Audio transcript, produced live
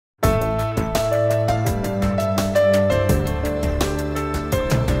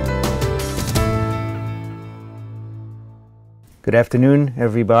Good afternoon,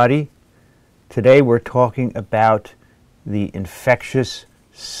 everybody. Today we're talking about the infectious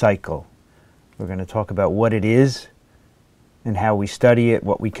cycle. We're going to talk about what it is and how we study it,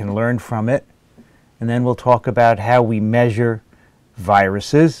 what we can learn from it, and then we'll talk about how we measure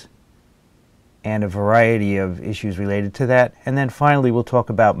viruses and a variety of issues related to that. And then finally we'll talk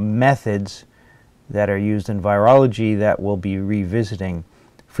about methods that are used in virology that we'll be revisiting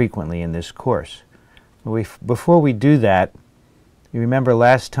frequently in this course. Before we do that, you remember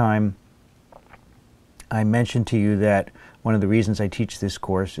last time I mentioned to you that one of the reasons I teach this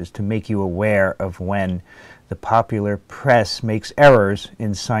course is to make you aware of when the popular press makes errors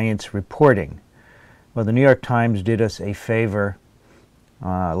in science reporting. Well, the New York Times did us a favor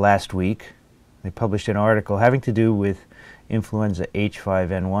last week. They published an article having to do with influenza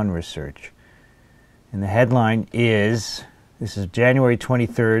H5N1 research. And the headline is, this is January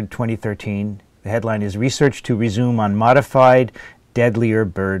 23rd, 2013. The headline is Research to Resume on Modified Deadlier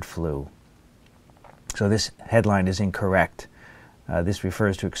Bird Flu. So this headline is incorrect. This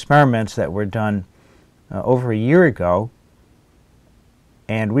refers to experiments that were done over a year ago,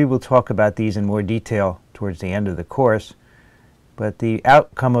 and we will talk about these in more detail towards the end of the course. But the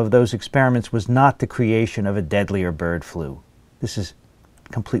outcome of those experiments was not the creation of a deadlier bird flu. This is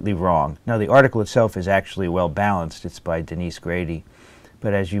completely wrong. Now, the article itself is actually well balanced. It's by Denise Grady.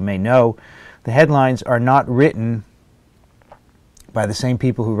 But as you may know, the headlines are not written by the same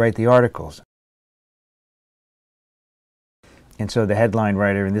people who write the articles. And so the headline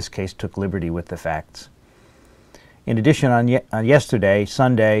writer in this case took liberty with the facts. In addition, on yesterday,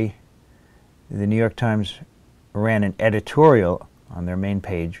 Sunday, the New York Times ran an editorial on their main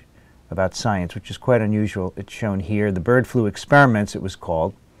page about science, which is quite unusual. It's shown here. The bird flu experiments, it was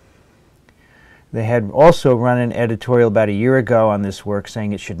called. They had also run an editorial about a year ago on this work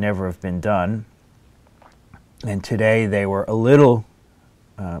saying it should never have been done. And today they were a little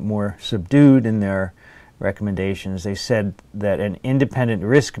more subdued in their recommendations. They said that an independent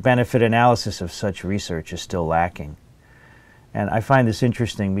risk-benefit analysis of such research is still lacking. And I find this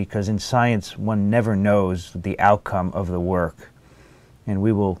interesting because in science one never knows the outcome of the work. And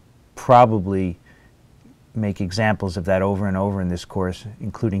we will probably make examples of that over and over in this course,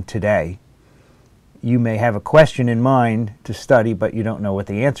 including today. You may have a question in mind to study, but you don't know what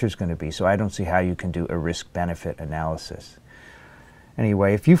the answer is going to be. So I don't see how you can do a risk-benefit analysis.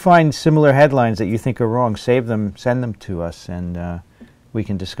 Anyway, if you find similar headlines that you think are wrong, save them, send them to us, and we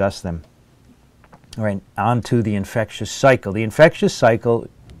can discuss them. All right, on to the infectious cycle. The infectious cycle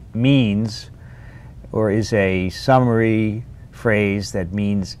means, or is a summary phrase that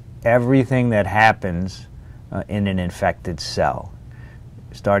means everything that happens in an infected cell,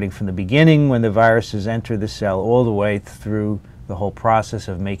 starting from the beginning when the viruses enter the cell all the way through the whole process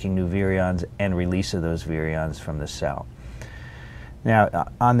of making new virions and release of those virions from the cell. Now,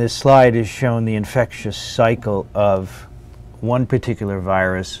 on this slide is shown the infectious cycle of one particular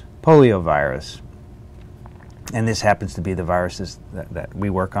virus, poliovirus. And this happens to be the viruses that we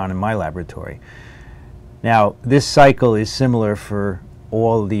work on in my laboratory. Now, this cycle is similar for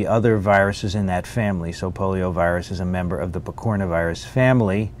all the other viruses in that family. So poliovirus is a member of the picornavirus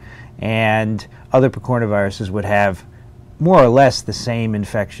family, and other picornaviruses would have more or less the same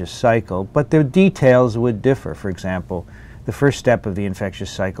infectious cycle, but their details would differ. For example, the first step of the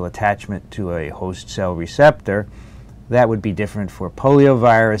infectious cycle, attachment to a host cell receptor, that would be different for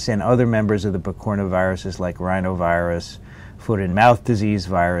poliovirus and other members of the picornaviruses like rhinovirus, foot and mouth disease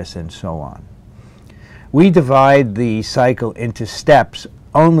virus, and so on. We divide the cycle into steps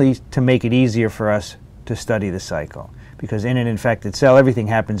only to make it easier for us to study the cycle, because in an infected cell everything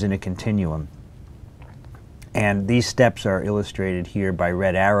happens in a continuum. And these steps are illustrated here by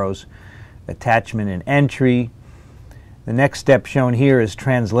red arrows: attachment and entry. The next step shown here is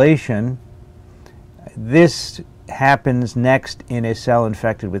translation. This happens next in a cell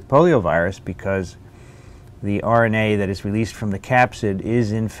infected with poliovirus because the RNA that is released from the capsid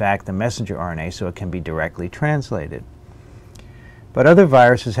is in fact the messenger RNA, so it can be directly translated. But other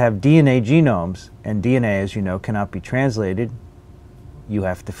viruses have DNA genomes, and DNA, as you know, cannot be translated. You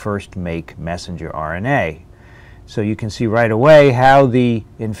have to first make messenger RNA. So you can see right away how the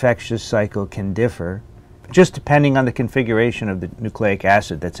infectious cycle can differ, just depending on the configuration of the nucleic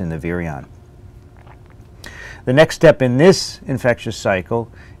acid that's in the virion. The next step in this infectious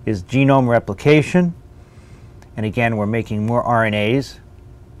cycle is genome replication. And again, we're making more RNAs.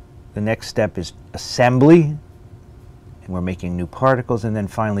 The next step is assembly, and we're making new particles, and then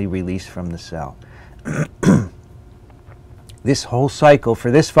finally release from the cell. This whole cycle for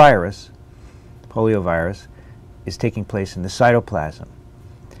this virus, poliovirus, is taking place in the cytoplasm.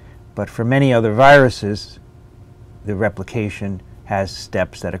 But for many other viruses, the replication has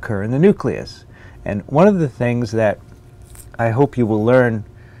steps that occur in the nucleus. And one of the things that I hope you will learn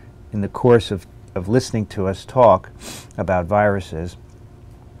in the course of listening to us talk about viruses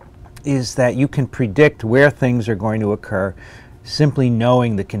is that you can predict where things are going to occur simply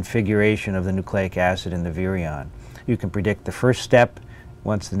knowing the configuration of the nucleic acid in the virion. You can predict the first step.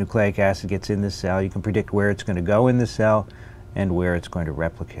 Once the nucleic acid gets in the cell, you can predict where it's going to go in the cell and where it's going to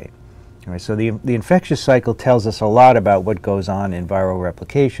replicate. All right, so the infectious cycle tells us a lot about what goes on in viral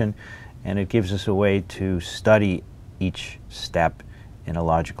replication, and it gives us a way to study each step in a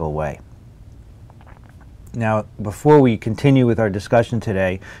logical way. Now, before we continue with our discussion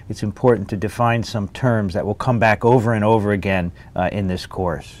today, it's important to define some terms that will come back over and over again in this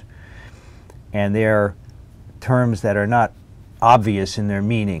course. And they're terms that are not obvious in their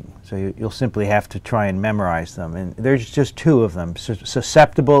meaning, so you'll simply have to try and memorize them. And there's just two of them,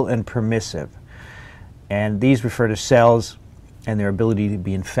 susceptible and permissive. And these refer to cells and their ability to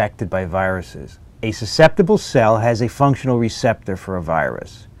be infected by viruses. A susceptible cell has a functional receptor for a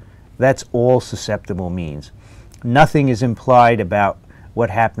virus. That's all susceptible means. Nothing is implied about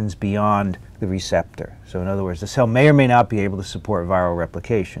what happens beyond the receptor. So in other words, the cell may or may not be able to support viral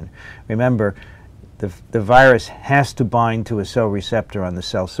replication. Remember, the virus has to bind to a cell receptor on the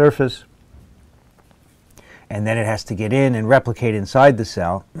cell surface, and then it has to get in and replicate inside the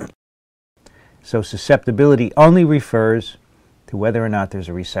cell. So susceptibility only refers to whether or not there's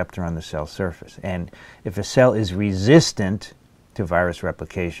a receptor on the cell surface. And if a cell is resistant to virus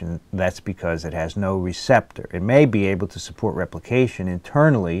replication, that's because it has no receptor. It may be able to support replication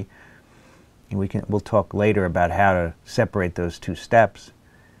internally, and we'll talk later about how to separate those two steps,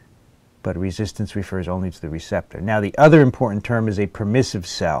 but resistance refers only to the receptor. Now, the other important term is a permissive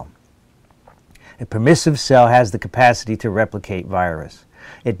cell. A permissive cell has the capacity to replicate virus.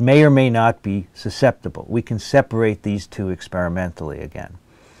 It may or may not be susceptible. We can separate these two experimentally again.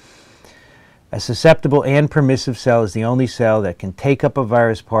 A susceptible and permissive cell is the only cell that can take up a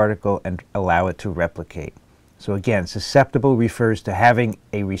virus particle and allow it to replicate. So again, susceptible refers to having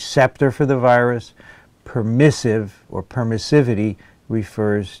a receptor for the virus. Permissive or permissivity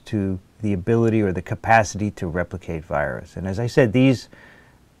refers to the ability or the capacity to replicate virus. And as I said, these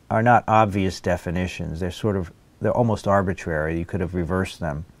are not obvious definitions. They're almost arbitrary. You could have reversed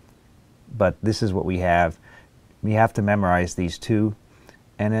them. But this is what we have. We have to memorize these two.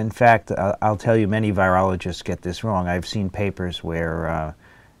 And in fact, I'll tell you, many virologists get this wrong. I've seen papers where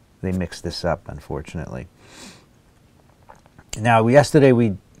they mix this up, unfortunately. Now, yesterday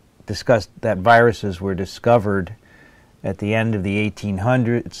we discussed that viruses were discovered at the end of the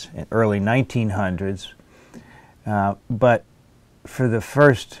 1800s and early 1900s. But for the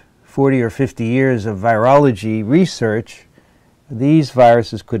first 40 or 50 years of virology research, these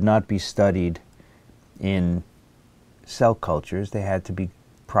viruses could not be studied in cell cultures. They had to be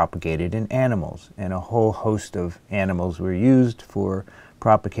propagated in animals, and a whole host of animals were used for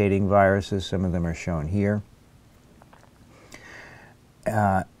propagating viruses. Some of them are shown here.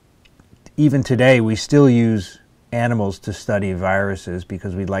 Even today, we still use animals to study viruses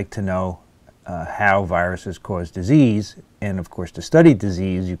because we'd like to know how viruses cause disease. And of course, to study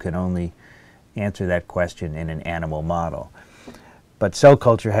disease, you can only answer that question in an animal model. But cell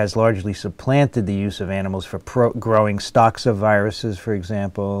culture has largely supplanted the use of animals for growing stocks of viruses, for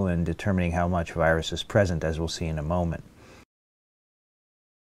example, and determining how much virus is present, as we'll see in a moment.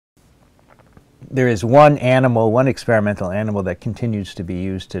 There is one experimental animal that continues to be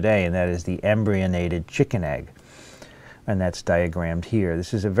used today, and that is the embryonated chicken egg. And that's diagrammed here.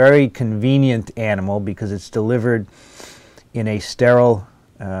 This is a very convenient animal because it's delivered in a sterile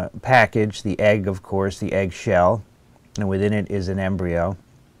package, the egg, of course, the egg shell, and within it is an embryo.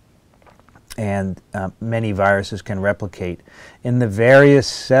 And many viruses can replicate in the various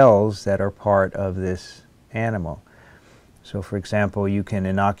cells that are part of this animal. So, for example, you can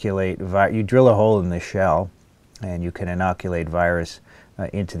inoculate, you drill a hole in the shell, and you can inoculate virus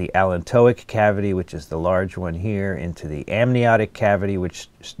into the allantoic cavity, which is the large one here, into the amniotic cavity, which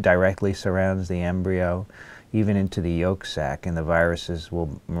directly surrounds the embryo, even into the yolk sac, and the viruses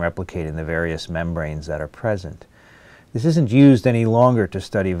will replicate in the various membranes that are present. This isn't used any longer to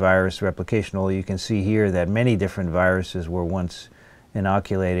study virus replication, although you can see here that many different viruses were once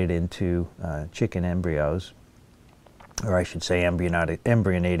inoculated into chicken embryos, or I should say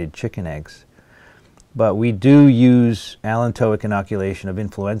embryonated chicken eggs. But we do use allantoic inoculation of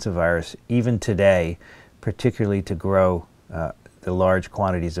influenza virus even today, particularly to grow the large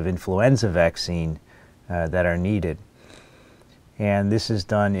quantities of influenza vaccine that are needed. And this is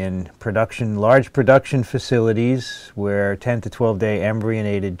done in large production facilities where 10 to 12 day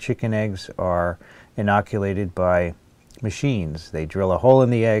embryonated chicken eggs are inoculated by machines. They drill a hole in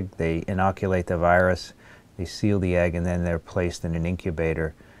the egg, they inoculate the virus, they seal the egg, and then they're placed in an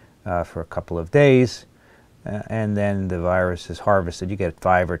incubator for a couple of days, and then the virus is harvested. You get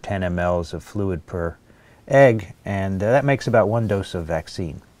 5 or 10 mLs of fluid per egg, and that makes about 1 dose of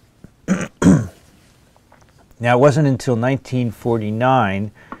vaccine. Now, it wasn't until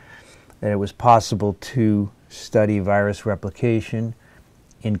 1949 that it was possible to study virus replication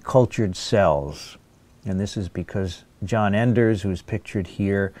in cultured cells. And this is because John Enders, who's pictured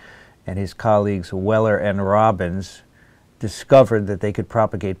here, and his colleagues Weller and Robbins discovered that they could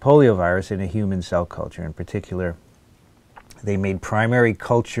propagate poliovirus in a human cell culture. In particular, they made primary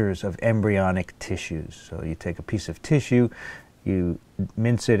cultures of embryonic tissues. So you take a piece of tissue, you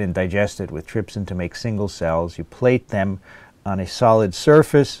mince it and digest it with trypsin to make single cells, you plate them on a solid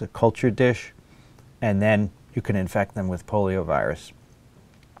surface, a culture dish, and then you can infect them with poliovirus.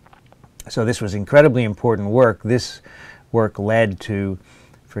 So this was incredibly important work. This work led to,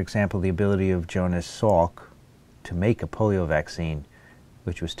 for example, the ability of Jonas Salk to make a polio vaccine,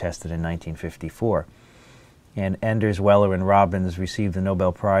 which was tested in 1954. And Enders, Weller, and Robbins received the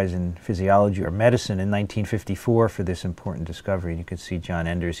Nobel Prize in Physiology or Medicine in 1954 for this important discovery. And you can see John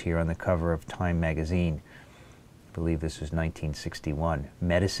Enders here on the cover of Time magazine. I believe this was 1961.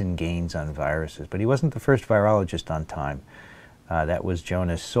 Medicine Gains on Viruses. But he wasn't the first virologist on Time. That was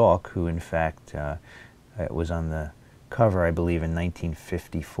Jonas Salk, who in fact was on the cover, I believe, in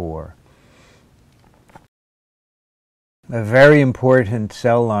 1954. A very important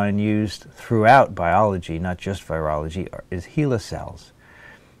cell line used throughout biology, not just virology, is HeLa cells.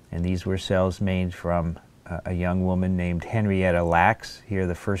 And these were cells made from a young woman named Henrietta Lacks. Here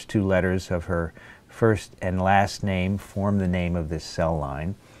the first 2 letters of her first and last name form the name of this cell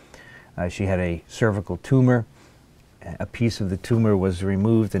line. She had a cervical tumor. A piece of the tumor was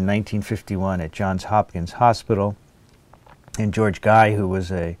removed in 1951 at Johns Hopkins Hospital. And George Guy, who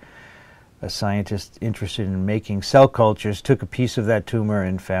was a scientist interested in making cell cultures, took a piece of that tumor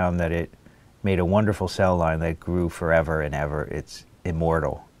and found that it made a wonderful cell line that grew forever and ever. It's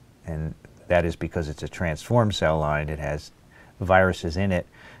immortal. And that is because it's a transformed cell line. It has viruses in it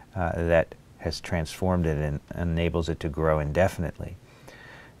that has transformed it and enables it to grow indefinitely.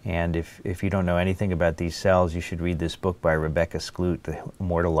 And if you don't know anything about these cells, you should read this book by Rebecca Skloot, The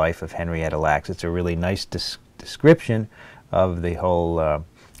Immortal Life of Henrietta Lacks. It's a really nice description of the whole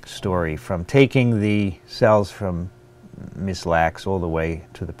story, from taking the cells from Miss Lacks all the way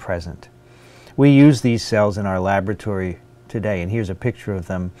to the present. We use these cells in our laboratory today, and here's a picture of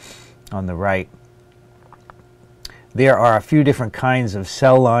them on the right. There are a few different kinds of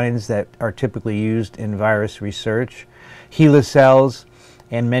cell lines that are typically used in virus research. HeLa cells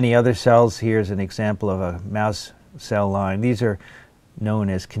and many other cells. Here's an example of a mouse cell line. These are known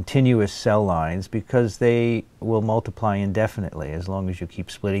as continuous cell lines because they will multiply indefinitely. As long as you keep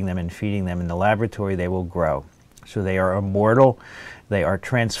splitting them and feeding them in the laboratory, they will grow. So they are immortal, they are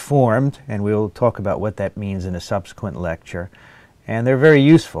transformed, and we'll talk about what that means in a subsequent lecture. And they're very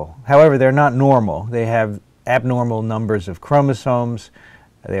useful. However, they're not normal. They have abnormal numbers of chromosomes,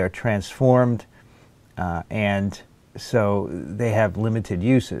 they are transformed, and so they have limited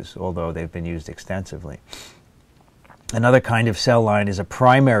uses, although they've been used extensively. Another kind of cell line is a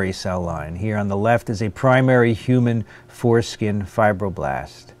primary cell line. Here on the left is a primary human foreskin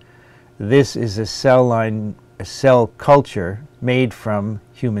fibroblast. This is a cell line, a cell culture made from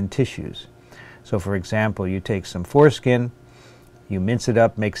human tissues. So for example, you take some foreskin, you mince it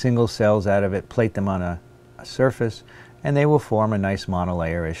up, make single cells out of it, plate them on a surface, and they will form a nice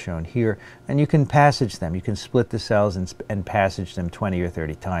monolayer as shown here. And you can passage them. You can split the cells and passage them 20 or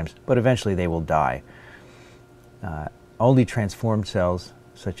 30 times, but eventually they will die. Only transformed cells,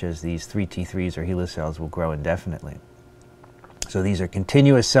 such as these 3T3s or HeLa cells, will grow indefinitely. So these are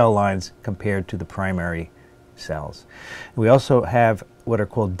continuous cell lines compared to the primary cells. We also have what are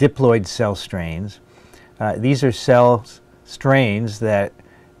called diploid cell strains. These are cell strains that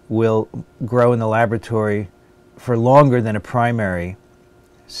will grow in the laboratory for longer than a primary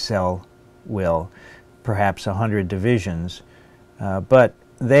cell will, perhaps 100 divisions, but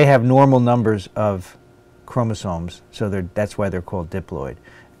they have normal numbers of chromosomes, so that's why they're called diploid,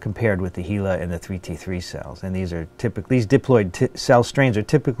 compared with the HeLa and the 3T3 cells. And these diploid cell strains are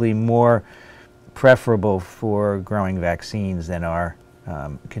typically more preferable for growing vaccines than are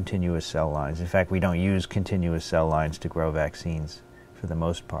continuous cell lines. In fact, we don't use continuous cell lines to grow vaccines for the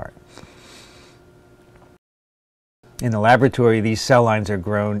most part. In the laboratory, these cell lines are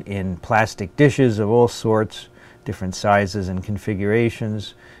grown in plastic dishes of all sorts, different sizes and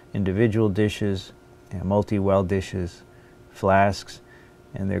configurations, individual dishes, multi-well dishes, flasks,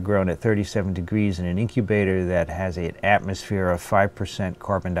 and they're grown at 37 degrees in an incubator that has an atmosphere of 5%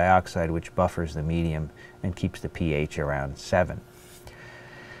 carbon dioxide, which buffers the medium and keeps the pH around 7.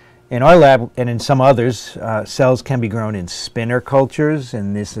 In our lab and in some others, cells can be grown in spinner cultures,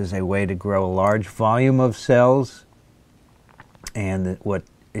 and this is a way to grow a large volume of cells. And what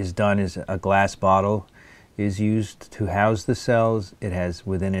is done is a glass bottle is used to house the cells. It has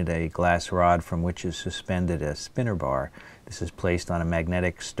within it a glass rod from which is suspended a spinner bar. This is placed on a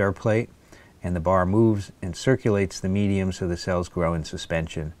magnetic stir plate, and the bar moves and circulates the medium so the cells grow in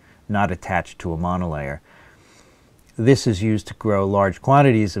suspension, not attached to a monolayer. This is used to grow large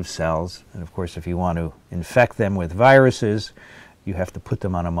quantities of cells, and of course if you want to infect them with viruses, you have to put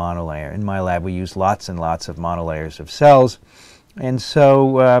them on a monolayer. In my lab we use lots and lots of monolayers of cells, and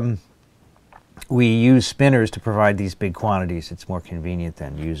so we use spinners to provide these big quantities. It's more convenient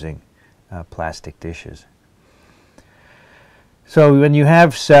than using plastic dishes. So when you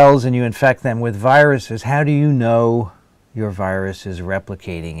have cells and you infect them with viruses, how do you know your virus is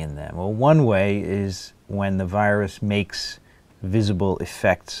replicating in them? Well, one way is when the virus makes visible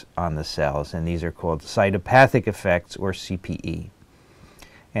effects on the cells, and these are called cytopathic effects, or CPE.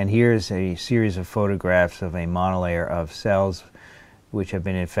 And here's a series of photographs of a monolayer of cells which have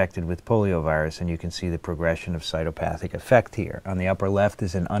been infected with poliovirus, and you can see the progression of cytopathic effect here. On the upper left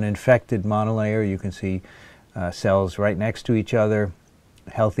is an uninfected monolayer. You can see cells right next to each other,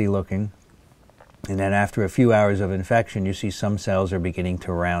 healthy looking. And then after a few hours of infection, you see some cells are beginning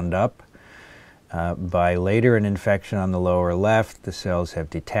to round up. By later in infection on the lower left, the cells have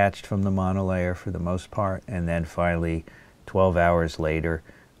detached from the monolayer for the most part, and then finally 12 hours later,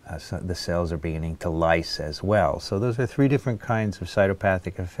 so the cells are beginning to lyse as well. So those are three different kinds of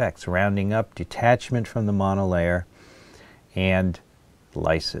cytopathic effects: rounding up, detachment from the monolayer, and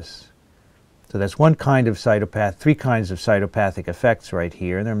lysis. So that's one kind of three kinds of cytopathic effects right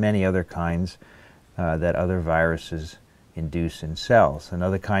here, and there are many other kinds that other viruses induce in cells.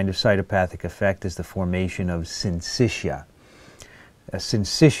 Another kind of cytopathic effect is the formation of syncytia. A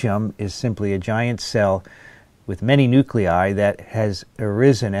syncytium is simply a giant cell with many nuclei that has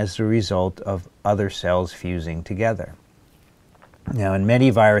arisen as a result of other cells fusing together. Now, in many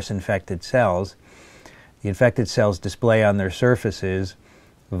virus-infected cells, the infected cells display on their surfaces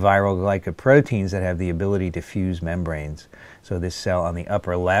viral glycoproteins that have the ability to fuse membranes. So this cell on the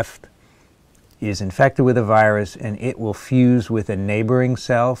upper left is infected with a virus, and it will fuse with a neighboring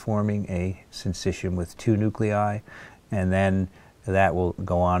cell, forming a syncytium with 2 nuclei, and then that will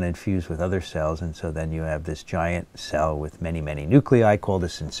go on and fuse with other cells, and so then you have this giant cell with many, many nuclei called a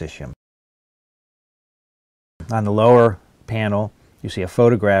syncytium. On the lower panel, you see a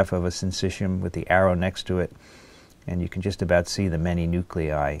photograph of a syncytium with the arrow next to it, and you can just about see the many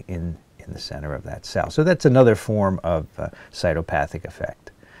nuclei in the center of that cell. So that's another form of cytopathic effect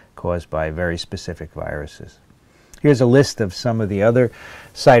caused by very specific viruses. Here's a list of some of the other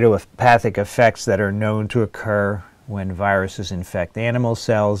cytopathic effects that are known to occur when viruses infect animal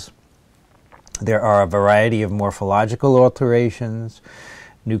cells. There are a variety of morphological alterations: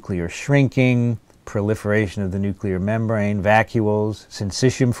 nuclear shrinking, proliferation of the nuclear membrane, vacuoles,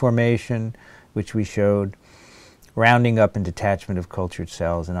 syncytium formation, which we showed, rounding up and detachment of cultured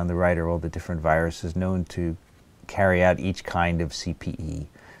cells, and on the right are all the different viruses known to carry out each kind of CPE.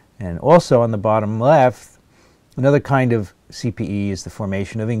 And also on the bottom left, another kind of CPE is the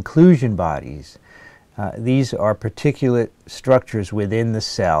formation of inclusion bodies. These are particulate structures within the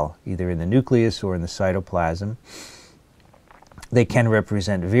cell, either in the nucleus or in the cytoplasm. They can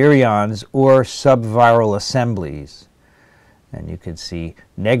represent virions or subviral assemblies. And you can see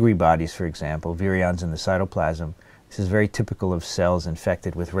Negri bodies, for example, virions in the cytoplasm. This is very typical of cells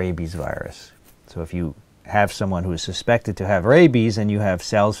infected with rabies virus. So if you have someone who is suspected to have rabies and you have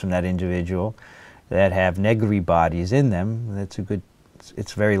cells from that individual that have Negri bodies in them,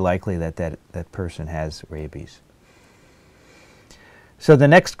 it's very likely that that person has rabies. So the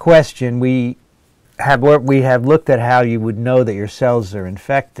next question, we have looked at how you would know that your cells are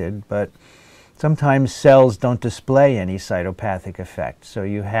infected, but sometimes cells don't display any cytopathic effect, so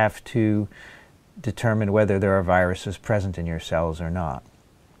you have to determine whether there are viruses present in your cells or not.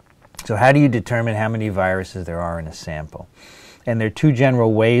 So how do you determine how many viruses there are in a sample? And there are two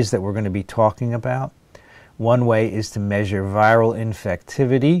general ways that we're going to be talking about. One way is to measure viral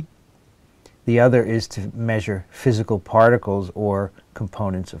infectivity. The other is to measure physical particles or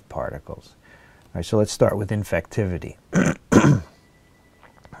components of particles. All right, so let's start with infectivity.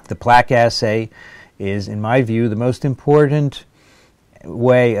 The plaque assay is, in my view, the most important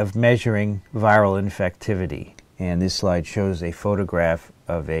way of measuring viral infectivity. And this slide shows a photograph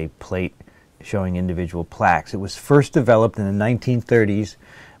of a plate showing individual plaques. It was first developed in the 1930s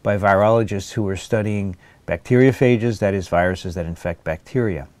by virologists who were studying bacteriophages, that is, viruses that infect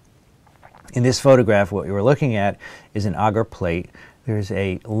bacteria. In this photograph, what we're looking at is an agar plate. There's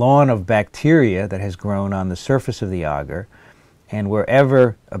a lawn of bacteria that has grown on the surface of the agar, and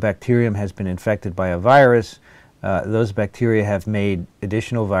wherever a bacterium has been infected by a virus, those bacteria have made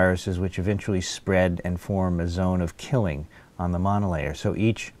additional viruses which eventually spread and form a zone of killing on the monolayer. So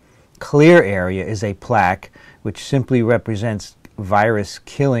each clear area is a plaque which simply represents virus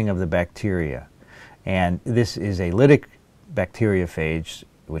killing of the bacteria. And this is a lytic bacteriophage,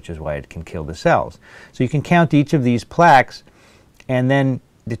 which is why it can kill the cells. So you can count each of these plaques and then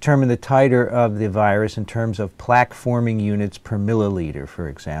determine the titer of the virus in terms of plaque-forming units per milliliter, for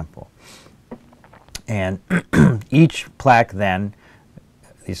example. And each plaque then,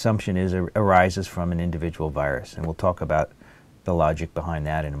 the assumption is, arises from an individual virus. And we'll talk about the logic behind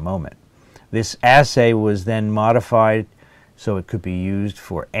that in a moment. This assay was then modified so it could be used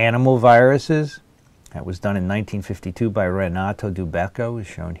for animal viruses. That was done in 1952 by Renato Dubecco, as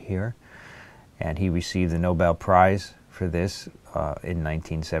shown here. And he received the Nobel Prize for this in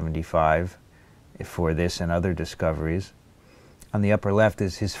 1975 for this and other discoveries. On the upper left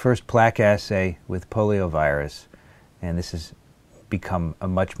is his first plaque assay with poliovirus, and this has become a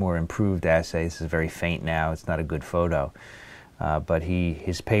much more improved assay. This is very faint now. It's not a good photo. But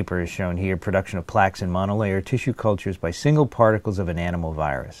his paper is shown here, production of plaques in monolayer tissue cultures by single particles of an animal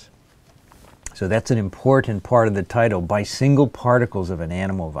virus. So that's an important part of the title, by single particles of an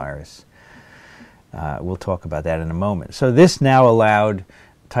animal virus. We'll talk about that in a moment. So this now allowed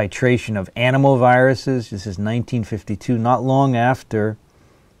titration of animal viruses. This is 1952, not long after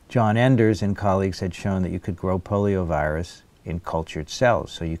John Enders and colleagues had shown that you could grow poliovirus in cultured cells.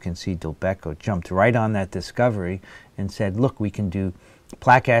 So you can see Dubecco jumped right on that discovery and said, look, we can do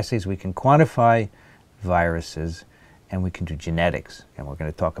plaque assays, we can quantify viruses, and we can do genetics. And we're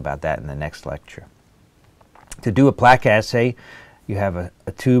going to talk about that in the next lecture. To do a plaque assay, you have a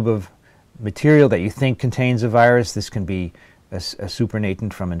tube of material that you think contains a virus. This can be a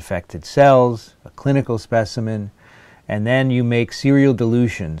supernatant from infected cells, a clinical specimen, and then you make serial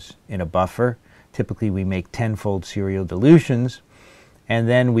dilutions in a buffer. Typically we make 10-fold serial dilutions, and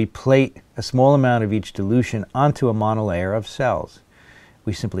then we plate a small amount of each dilution onto a monolayer of cells.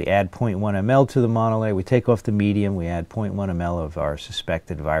 We simply add 0.1 ml to the monolayer, we take off the medium, we add 0.1 ml of our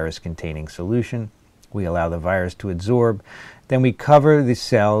suspected virus-containing solution, we allow the virus to absorb, then we cover the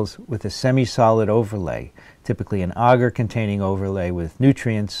cells with a semi-solid overlay, typically an agar-containing overlay with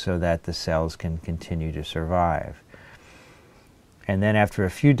nutrients so that the cells can continue to survive. And then after a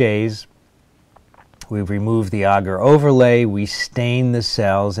few days, we remove the agar overlay, we stain the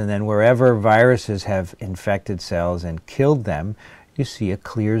cells, and then wherever viruses have infected cells and killed them, you see a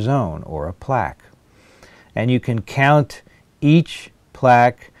clear zone or a plaque. And you can count each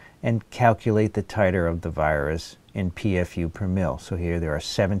plaque and calculate the titer of the virus in PFU per mil. So here there are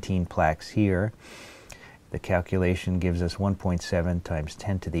 17 plaques here. The calculation gives us 1.7 times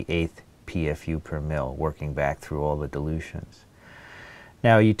 10 to the 8th PFU per mil, working back through all the dilutions.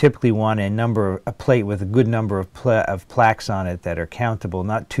 Now you typically want a plate with a good number of plaques on it that are countable,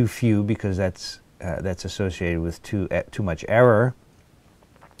 not too few, because that's associated with too much error.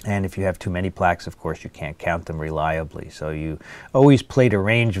 And if you have too many plaques, of course, you can't count them reliably. So you always plate a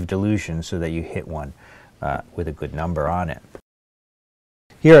range of dilutions so that you hit one with a good number on it.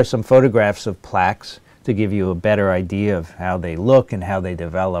 Here are some photographs of plaques to give you a better idea of how they look and how they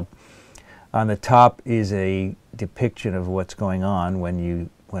develop. On the top is a depiction of what's going on when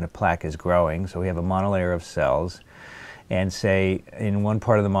a plaque is growing. So we have a monolayer of cells, and say in one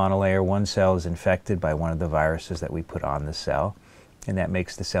part of the monolayer, one cell is infected by one of the viruses that we put on the cell, and that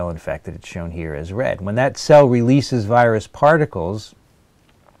makes the cell infected. It's shown here as red. When that cell releases virus particles,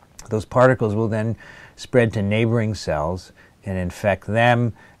 those particles will then spread to neighboring cells and infect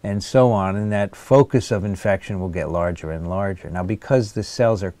them, and so on, and that focus of infection will get larger and larger. Now, because the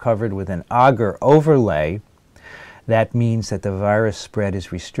cells are covered with an agar overlay, that means that the virus spread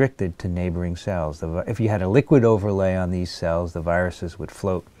is restricted to neighboring cells. If you had a liquid overlay on these cells, the viruses would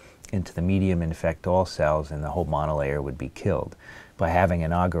float into the medium, infect all cells, and the whole monolayer would be killed. By having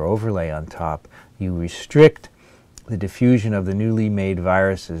an agar overlay on top, you restrict the diffusion of the newly made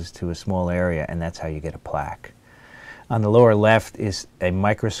viruses to a small area, and that's how you get a plaque. On the lower left is a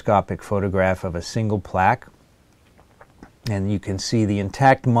microscopic photograph of a single plaque, and you can see the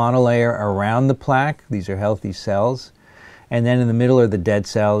intact monolayer around the plaque. These are healthy cells. And then in the middle are the dead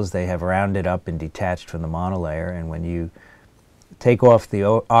cells. They have rounded up and detached from the monolayer, and when you take off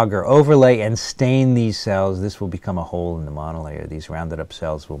the agar overlay and stain these cells, this will become a hole in the monolayer. These rounded up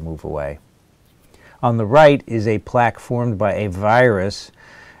cells will move away. On the right is a plaque formed by a virus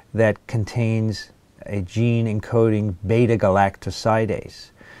that contains a gene encoding beta-galactosidase.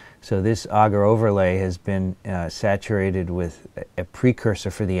 So this agar overlay has been saturated with a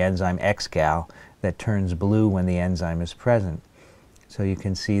precursor for the enzyme XGAL that turns blue when the enzyme is present. So you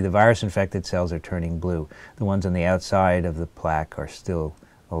can see the virus-infected cells are turning blue. The ones on the outside of the plaque are still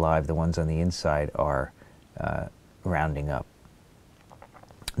alive. The ones on the inside are rounding up.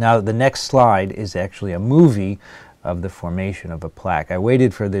 Now the next slide is actually a movie of the formation of a plaque. I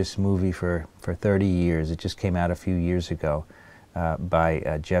waited for this movie for 30 years. It just came out a few years ago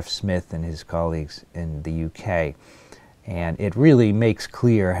by Jeff Smith and his colleagues in the UK. And it really makes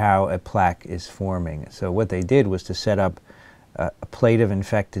clear how a plaque is forming. So what they did was to set up a plate of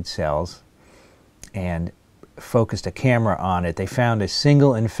infected cells and focused a camera on it. They found a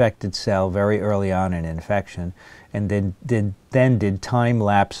single infected cell very early on in infection, and then did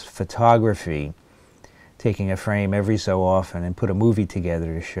time-lapse photography, taking a frame every so often, and put a movie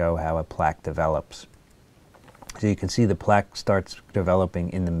together to show how a plaque develops. So you can see the plaque starts developing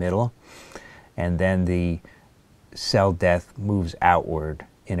in the middle, and then the cell death moves outward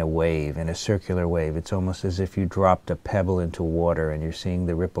in a wave, in a circular wave. It's almost as if you dropped a pebble into water and you're seeing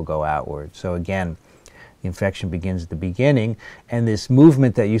the ripple go outward. So again, the infection begins at the beginning, and this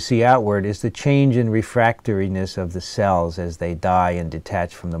movement that you see outward is the change in refractoriness of the cells as they die and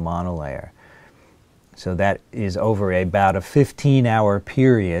detach from the monolayer. So that is over about a 15-hour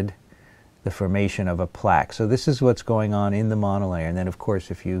period, the formation of a plaque. So this is what's going on in the monolayer. And then, of course,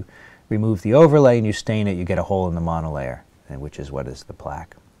 if you remove the overlay and you stain it, you get a hole in the monolayer, which is what is the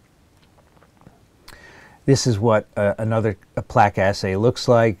plaque. This is what a plaque assay looks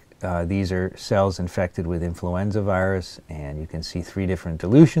like. These are cells infected with influenza virus, and you can see 3 different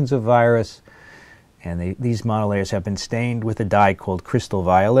dilutions of virus. And these monolayers have been stained with a dye called crystal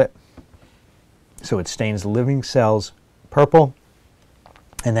violet. So it stains the living cells purple,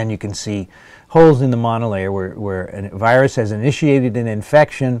 and then you can see holes in the monolayer where a virus has initiated an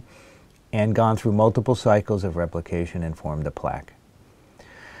infection and gone through multiple cycles of replication and formed a plaque.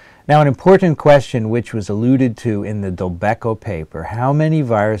 Now, an important question which was alluded to in the Delbecco paper: how many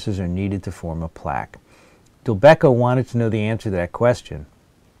viruses are needed to form a plaque? Delbecco wanted to know the answer to that question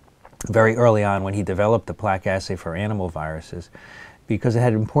very early on when he developed the plaque assay for animal viruses, because it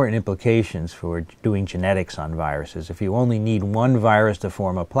had important implications for doing genetics on viruses. If you only need one virus to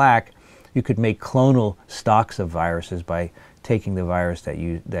form a plaque, you could make clonal stocks of viruses by taking the virus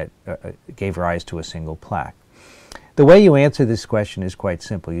that gave rise to a single plaque. The way you answer this question is quite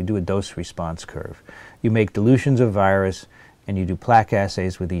simple. You do a dose-response curve. You make dilutions of virus, and you do plaque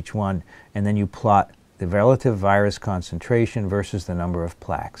assays with each one, and then you plot the relative virus concentration versus the number of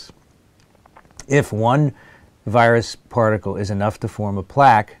plaques. If one virus particle is enough to form a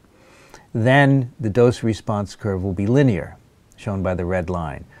plaque, then the dose-response curve will be linear, shown by the red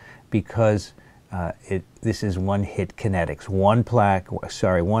line, because this is one-hit kinetics. One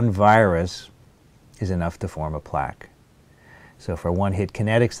virus is enough to form a plaque. So for one-hit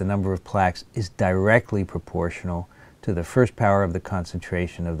kinetics, the number of plaques is directly proportional to the first power of the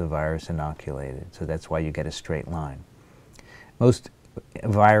concentration of the virus inoculated. So that's why you get a straight line. Most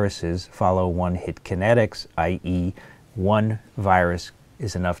viruses follow one-hit kinetics, i.e., one virus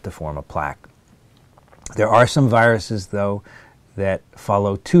is enough to form a plaque. There are some viruses, though, that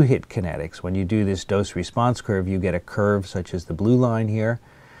follow two-hit kinetics. When you do this dose-response curve, you get a curve such as the blue line here.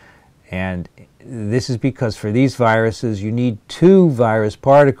 And this is because for these viruses, you need 2 virus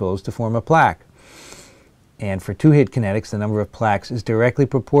particles to form a plaque. And for two-hit kinetics, the number of plaques is directly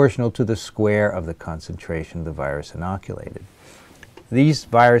proportional to the square of the concentration of the virus inoculated. These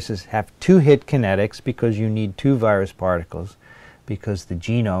viruses have 2-hit kinetics because you need 2 virus particles, because the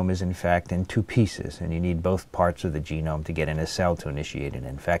genome is in fact in 2 pieces, and you need both parts of the genome to get in a cell to initiate an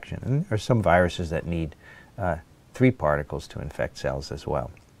infection. And there are some viruses that need 3 particles to infect cells as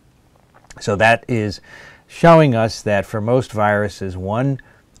well. So that is showing us that for most viruses, 1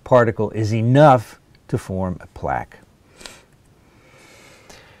 particle is enough to form a plaque.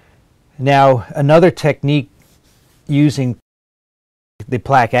 Now, another technique using the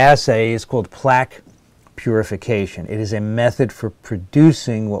plaque assay is called plaque purification. It is a method for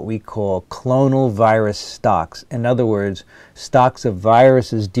producing what we call clonal virus stocks. In other words, stocks of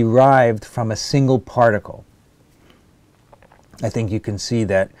viruses derived from a single particle. I think you can see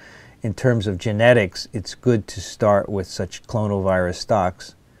that in terms of genetics, it's good to start with such clonal virus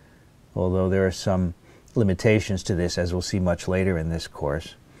stocks, although there are some limitations to this, as we'll see much later in this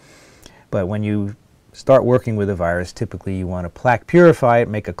course. But when you start working with a virus, typically you want to plaque purify it,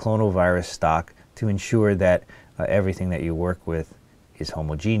 make a clonal virus stock to ensure that everything that you work with is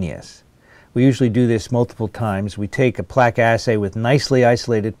homogeneous. We usually do this multiple times. We take a plaque assay with nicely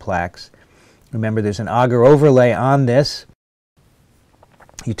isolated plaques. Remember, there's an agar overlay on this.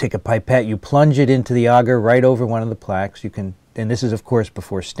 You take a pipette, you plunge it into the agar right over one of the plaques. You can, and this is of course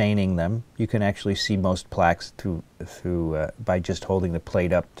before staining them. You can actually see most plaques by just holding the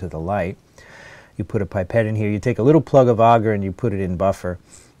plate up to the light. You put a pipette in here, you take a little plug of agar and you put it in buffer,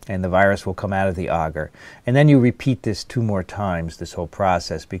 and the virus will come out of the agar. And then you repeat this 2 more times, this whole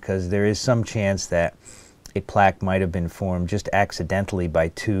process, because there is some chance that a plaque might have been formed just accidentally by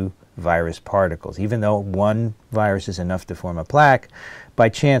 2 virus particles. Even though 1 virus is enough to form a plaque, by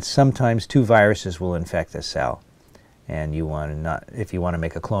chance sometimes 2 viruses will infect a cell. And you want to not, if you want to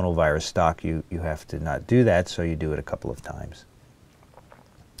make a clonal virus stock, you have to not do that, so you do it a couple of times.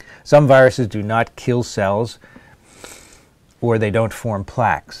 Some viruses do not kill cells, or they don't form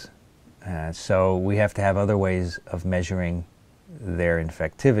plaques. So we have to have other ways of measuring their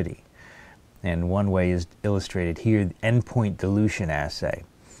infectivity. And one way is illustrated here, the endpoint dilution assay.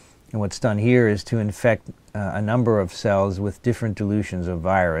 And what's done here is to infect a number of cells with different dilutions of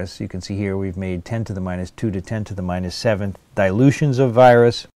virus. You can see here we've made 10 to the minus 2 to 10 to the minus 7 dilutions of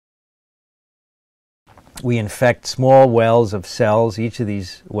virus. We infect small wells of cells. Each of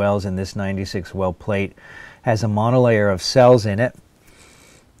these wells in this 96 well plate has a monolayer of cells in it,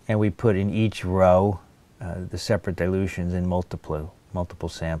 and we put in each row the separate dilutions in multiple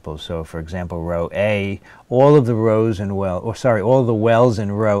samples. So for example, row A, all of the wells in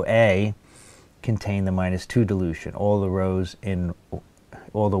row A contain the minus 2 dilution. All the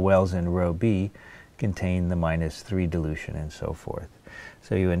wells in row B contain the minus 3 dilution, and so forth.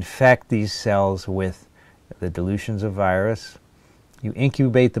 So you infect these cells with the dilutions of virus. You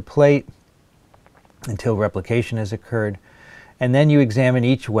incubate the plate until replication has occurred, and then you examine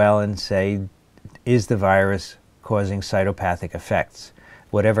each well and say, is the virus causing cytopathic effects?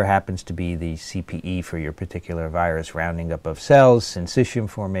 Whatever happens to be the CPE for your particular virus, rounding up of cells, syncytium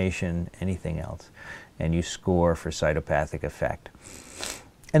formation, anything else. And you score for cytopathic effect.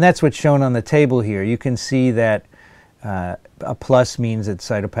 And that's what's shown on the table here. You can see that a plus means that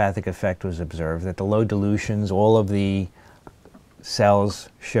cytopathic effect was observed, that the low dilutions, all of the cells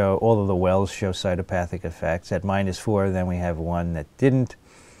show, all of the wells show cytopathic effects. At minus 4, then we have 1 that didn't.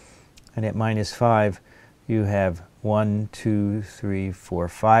 And at minus 5, you have 1, 2, 3, 4,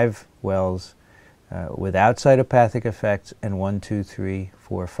 5 wells without cytopathic effects, and 1, 2, 3,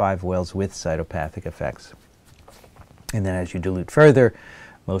 4, 5 wells with cytopathic effects. And then as you dilute further,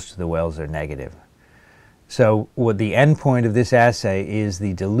 most of the wells are negative. So what the end point of this assay is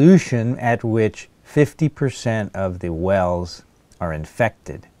the dilution at which 50% of the wells are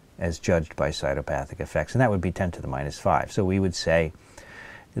infected as judged by cytopathic effects, and that would be 10 to the minus 5. So we would say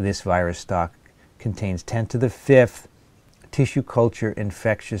this virus stock contains 10 to the 5th tissue culture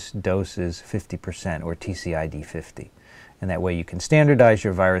infectious doses 50%, or TCID 50. And that way you can standardize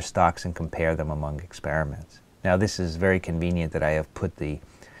your virus stocks and compare them among experiments. Now this is very convenient that I have put the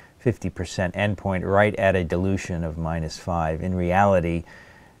 50% endpoint right at a dilution of minus 5. In reality,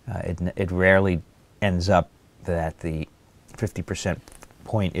 it rarely ends up that the 50%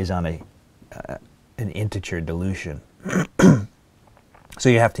 point is on an integer dilution. So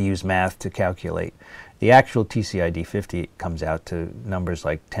you have to use math to calculate. The actual TCID 50 comes out to numbers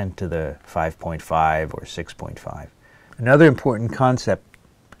like 10 to the 5.5 or 6.5. Another important concept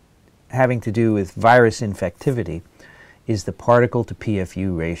having to do with virus infectivity is the particle to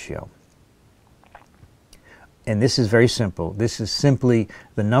PFU ratio. And this is very simple. This is simply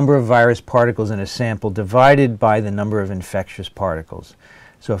the number of virus particles in a sample divided by the number of infectious particles.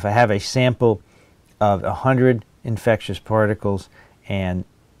 So if I have a sample of 100 infectious particles and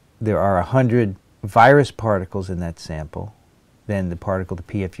there are 100 virus particles in that sample, then the particle to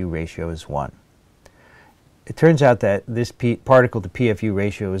PFU ratio is 1. It turns out that this particle to PFU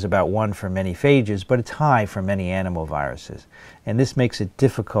ratio is about 1 for many phages, but it's high for many animal viruses. And this makes it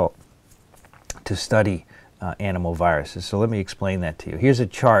difficult to study animal viruses. So let me explain that to you. Here's a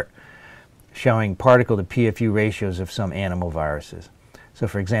chart showing particle to PFU ratios of some animal viruses. So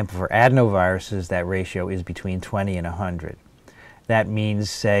for example, for adenoviruses, that ratio is between 20 and 100. That means,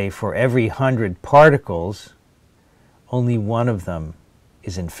 say, for every 100 particles, only 1 of them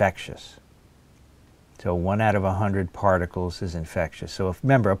is infectious. So 1 out of 100 particles is infectious. So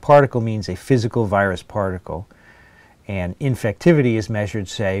remember, a particle means a physical virus particle, and infectivity is measured,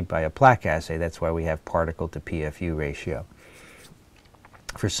 say, by a plaque assay. That's why we have particle to PFU ratio.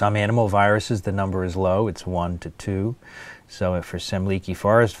 For some animal viruses, the number is low. It's 1 to 2. So for Semliki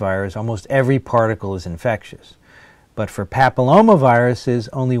forest virus, almost every particle is infectious. But for papillomaviruses,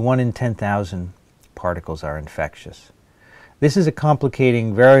 only 1 in 10,000 particles are infectious. This is a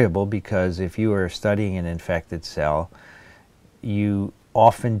complicating variable because if you are studying an infected cell, you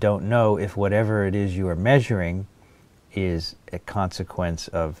often don't know if whatever it is you are measuring is a consequence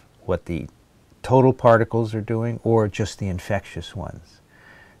of what the total particles are doing or just the infectious ones.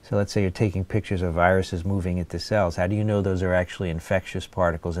 So let's say you're taking pictures of viruses moving into cells. How do you know those are actually infectious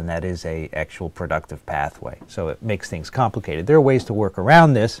particles and that is an actual productive pathway? So it makes things complicated. There are ways to work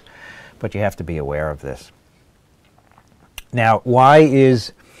around this, but you have to be aware of this. Now, why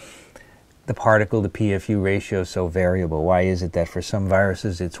is the particle to PFU ratio so variable? Why is it that for some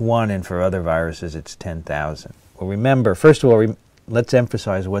viruses it's 1 and for other viruses it's 10,000? Well, remember, first of all, let's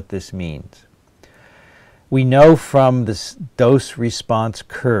emphasize what this means. We know from this dose-response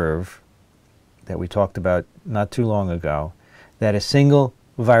curve that we talked about not too long ago that a single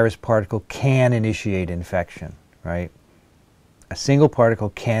virus particle can initiate infection, right? A single particle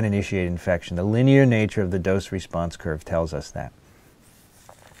can initiate infection. The linear nature of the dose-response curve tells us that.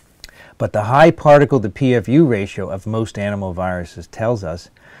 But the high particle to PFU ratio of most animal viruses tells us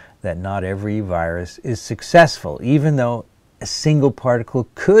that not every virus is successful. Even though a single particle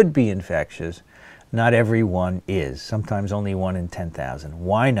could be infectious, not every one is. Sometimes only 1 in 10,000.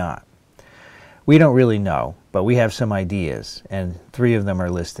 Why not? We don't really know, but we have some ideas, and 3 of them are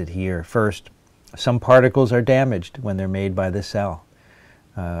listed here. First, some particles are damaged when they're made by the cell.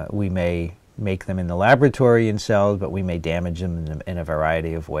 We may make them in the laboratory in cells, but we may damage them in a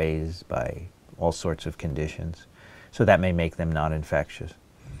variety of ways by all sorts of conditions. So that may make them non-infectious.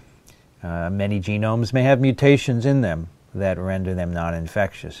 Many genomes may have mutations in them that render them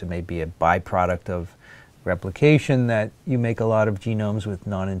non-infectious. It may be a byproduct of replication that you make a lot of genomes with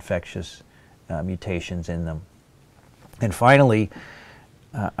non-infectious mutations in them. And finally,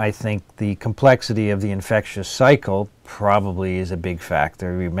 I think the complexity of the infectious cycle probably is a big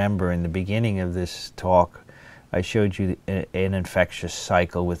factor. Remember, in the beginning of this talk, I showed you an infectious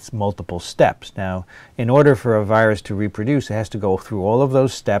cycle with multiple steps. Now, in order for a virus to reproduce, it has to go through all of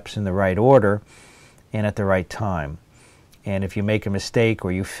those steps in the right order and at the right time. And if you make a mistake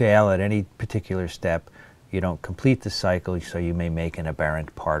or you fail at any particular step, you don't complete the cycle, so you may make an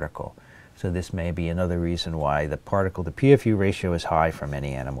aberrant particle. So this may be another reason why the particle to PFU ratio is high for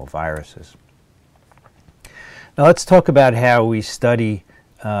many animal viruses. Now let's talk about how we study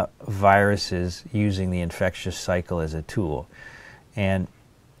viruses using the infectious cycle as a tool. And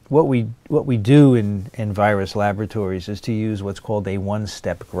what we do in virus laboratories is to use what's called a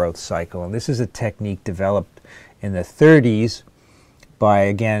one-step growth cycle. And this is a technique developed in the 30s by,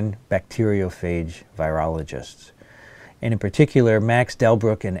 again, bacteriophage virologists. And in particular, Max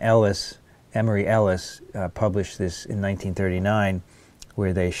Delbruck and Emory Ellis published this in 1939,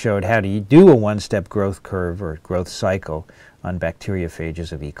 where they showed how to do a one-step growth curve or growth cycle on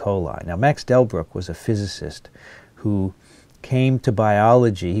bacteriophages of E. coli. Now, Max Delbruck was a physicist who came to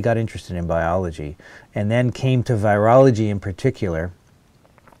biology. He got interested in biology and then came to virology in particular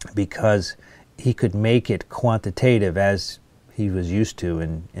because he could make it quantitative as he was used to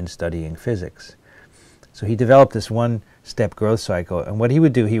in studying physics. So he developed this one-step growth cycle, and what he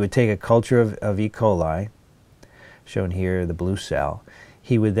would do, he would take a culture of E. coli, shown here, the blue cell.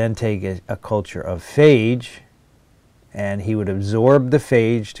 He would then take a culture of phage, and he would absorb the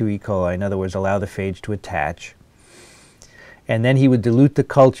phage to E. coli, in other words, allow the phage to attach, and then he would dilute the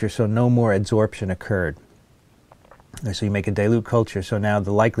culture so no more adsorption occurred. So you make a dilute culture, so now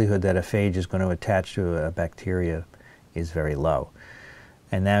the likelihood that a phage is going to attach to a bacteria is very low.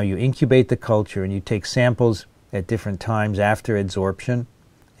 And now you incubate the culture and you take samples at different times after adsorption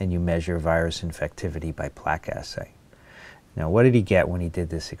and you measure virus infectivity by plaque assay. Now, what did he get when he did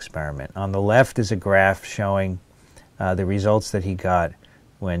this experiment? On the left is a graph showing the results that he got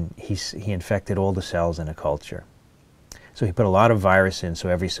when he infected all the cells in a culture. So he put a lot of virus in so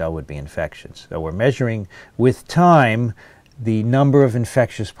every cell would be infectious. So we're measuring with time the number of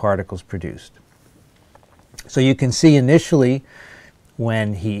infectious particles produced. So you can see initially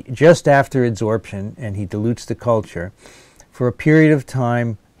when just after adsorption and he dilutes the culture, for a period of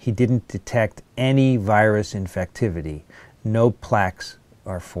time he didn't detect any virus infectivity. No plaques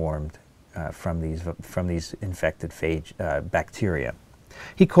are formed from these infected phage bacteria.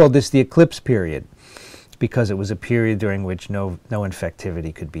 He called this the eclipse period, because it was a period during which no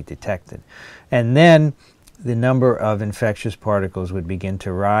infectivity could be detected. And then the number of infectious particles would begin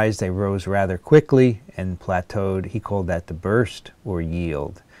to rise. They rose rather quickly and plateaued. He called that the burst or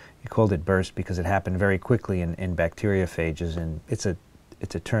yield. He called it burst because it happened very quickly in bacteriophages, and it's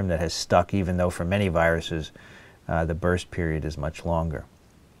a term that has stuck, even though for many viruses the burst period is much longer.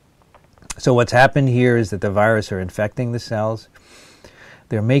 So what's happened here is that the virus are infecting the cells.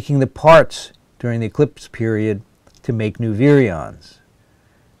 They're making the parts during the eclipse period to make new virions.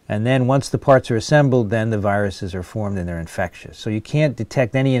 And then once the parts are assembled, then the viruses are formed and they're infectious. So you can't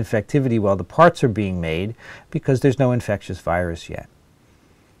detect any infectivity while the parts are being made because there's no infectious virus yet.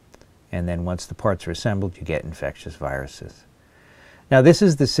 And then once the parts are assembled, you get infectious viruses. Now this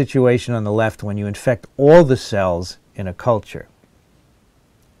is the situation on the left when you infect all the cells in a culture.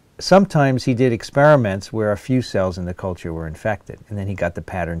 Sometimes he did experiments where a few cells in the culture were infected, and then he got the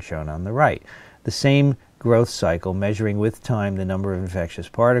pattern shown on the right. The same growth cycle, measuring with time the number of infectious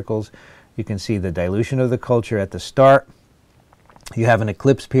particles. You can see the dilution of the culture at the start. You have an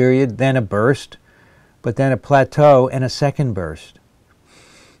eclipse period, then a burst, but then a plateau and a second burst.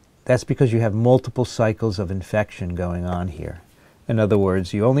 That's because you have multiple cycles of infection going on here. In other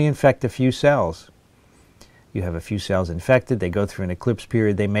words, you only infect a few cells. You have a few cells infected, they go through an eclipse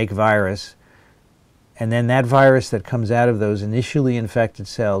period, they make virus, and then that virus that comes out of those initially infected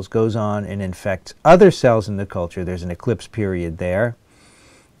cells goes on and infects other cells in the culture. There's an eclipse period there,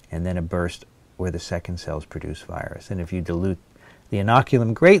 and then a burst where the second cells produce virus. And if you dilute the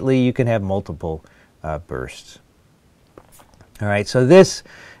inoculum greatly, you can have multiple bursts. All right, so this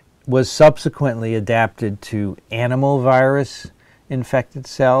was subsequently adapted to animal virus infected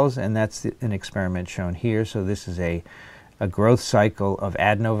cells, and that's an experiment shown here. So this is a growth cycle of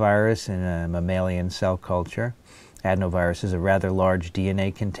adenovirus in a mammalian cell culture. Adenovirus is a rather large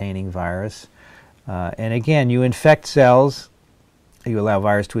DNA-containing virus. And again, you infect cells, you allow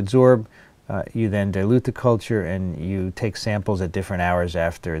virus to absorb, you then dilute the culture, and you take samples at different hours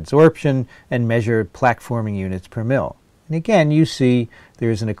after adsorption and measure plaque-forming units per mil. And again, you see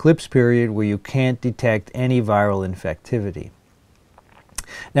there's an eclipse period where you can't detect any viral infectivity.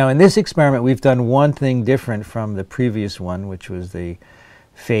 Now, in this experiment, we've done one thing different from the previous one, which was the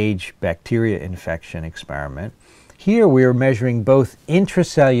phage bacteria infection experiment. Here, we are measuring both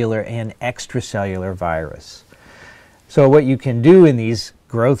intracellular and extracellular virus. So what you can do in these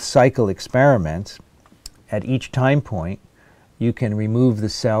growth cycle experiments, at each time point, you can remove the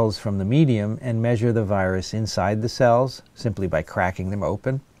cells from the medium and measure the virus inside the cells simply by cracking them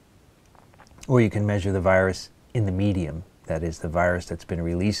open. Or you can measure the virus in the medium. That is the virus that's been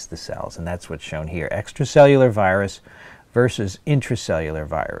released to the cells, and that's what's shown here. Extracellular virus versus intracellular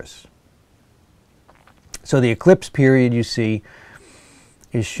virus. So the eclipse period you see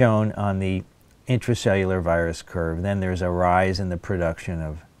is shown on the intracellular virus curve. Then there's a rise in the production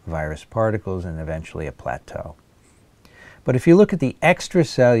of virus particles and eventually a plateau. But if you look at the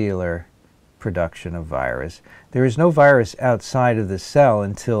extracellular production of virus, there is no virus outside of the cell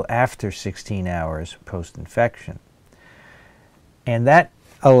until after 16 hours post-infection. And that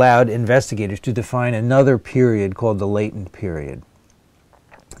allowed investigators to define another period called the latent period.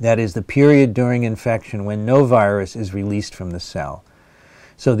 That is the period during infection when no virus is released from the cell.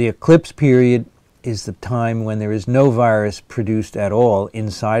 So the eclipse period is the time when there is no virus produced at all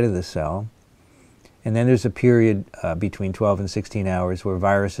inside of the cell. And then there's a period between 12 and 16 hours where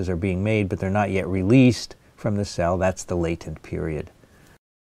viruses are being made, but they're not yet released from the cell. That's the latent period.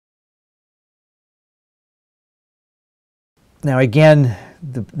 Now again,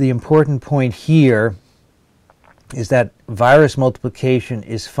 the important point here is that virus multiplication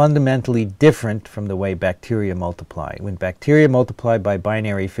is fundamentally different from the way bacteria multiply. When bacteria multiply by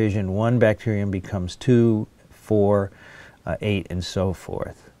binary fission, one bacterium becomes 2, 4, 8, and so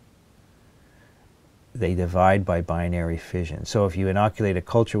forth. They divide by binary fission. So if you inoculate a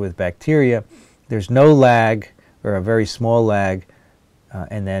culture with bacteria, there's no lag or a very small lag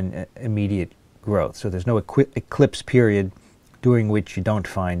and then immediate growth. So there's no eclipse period during which you don't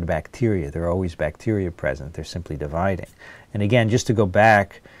find bacteria. There are always bacteria present. They're simply dividing. And again, just to go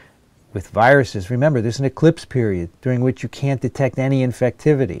back with viruses, remember there's an eclipse period during which you can't detect any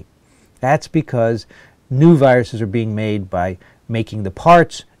infectivity. That's because new viruses are being made by making the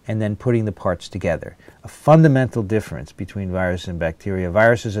parts and then putting the parts together. A fundamental difference between virus and bacteria.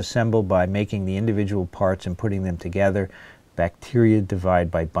 Viruses assemble by making the individual parts and putting them together. Bacteria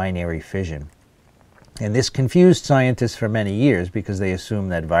divide by binary fission. And this confused scientists for many years because they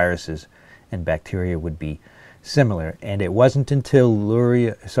assumed that viruses and bacteria would be similar. And it wasn't until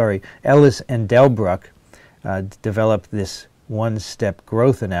Ellis and Delbruck developed this one-step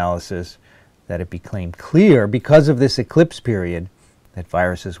growth analysis that it became clear, because of this eclipse period, that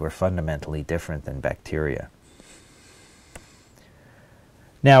viruses were fundamentally different than bacteria.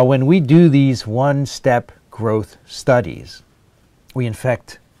 Now, when we do these one-step growth studies, we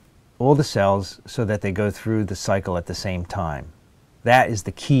infect all the cells so that they go through the cycle at the same time. That is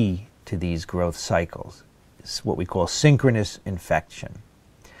the key to these growth cycles. It's what we call synchronous infection.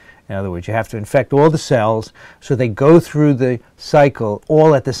 In other words, you have to infect all the cells so they go through the cycle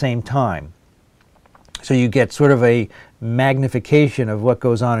all at the same time. So you get sort of a magnification of what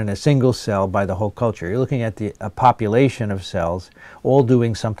goes on in a single cell by the whole culture. You're looking at a population of cells all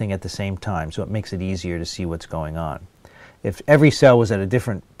doing something at the same time, so it makes it easier to see what's going on. If every cell was at a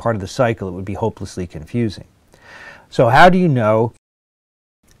different part of the cycle, it would be hopelessly confusing. So how do you know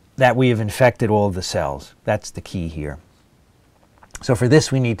that we have infected all of the cells? That's the key here. So for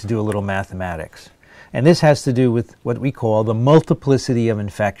this, we need to do a little mathematics. And this has to do with what we call the multiplicity of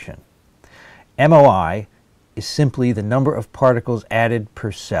infection. MOI is simply the number of particles added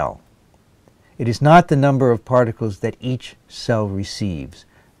per cell. It is not the number of particles that each cell receives.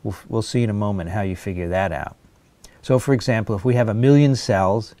 We'll see in a moment how you figure that out. So for example, if we have 1 million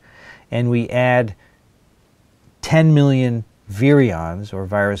cells and we add 10 million virions or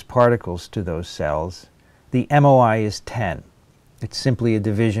virus particles to those cells, the MOI is 10. It's simply a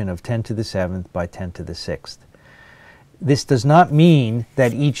division of 10 to the 7th by 10 to the 6th. This does not mean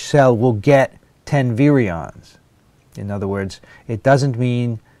that each cell will get 10 virions. In other words, it doesn't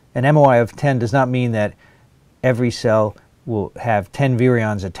mean, an MOI of 10 does not mean that every cell will have 10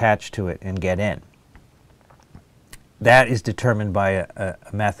 virions attached to it and get in. That is determined by a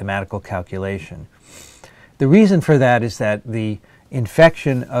mathematical calculation. The reason for that is that the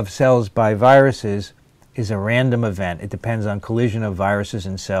infection of cells by viruses is a random event. It depends on collision of viruses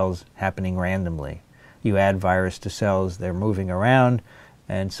and cells happening randomly. You add virus to cells, they're moving around,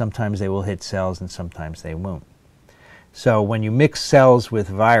 and sometimes they will hit cells and sometimes they won't. So when you mix cells with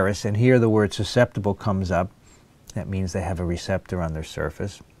virus, and here the word susceptible comes up, that means they have a receptor on their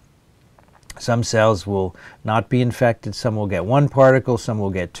surface. Some cells will not be infected, some will get 1 particle, some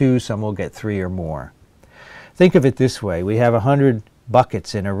will get 2, some will get 3 or more. Think of it this way, we have 100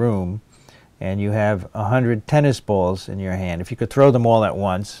 buckets in a room, and you have 100 tennis balls in your hand. If you could throw them all at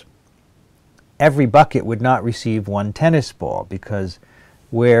once, every bucket would not receive 1 tennis ball because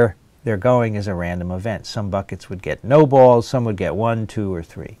where they're going is a random event. Some buckets would get no balls, some would get 1, 2, or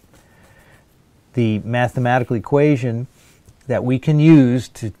 3. The mathematical equation that we can use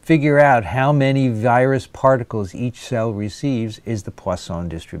to figure out how many virus particles each cell receives is the Poisson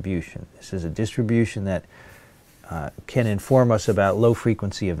distribution. This is a distribution that can inform us about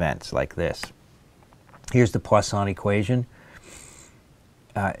low-frequency events like this. Here's the Poisson equation.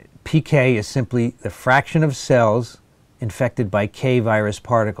 pK is simply the fraction of cells infected by K virus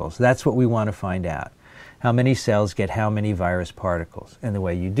particles. That's what we want to find out. How many cells get how many virus particles? And the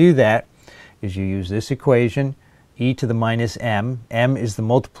way you do that is you use this equation, e to the minus m. M is the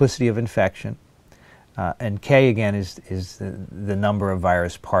multiplicity of infection, and K again is the number of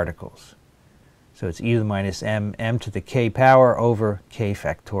virus particles. So it's e to the minus m, m to the k power over k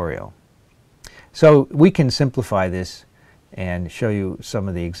factorial. So we can simplify this and show you some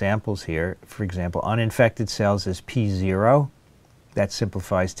of the examples here. For example, uninfected cells is P0. That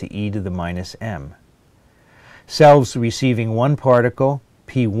simplifies to e to the minus m. Cells receiving 1 particle,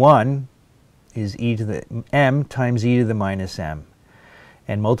 P1, is e to the m times e to the minus m.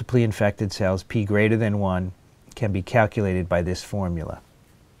 And multiply infected cells, P greater than 1, can be calculated by this formula.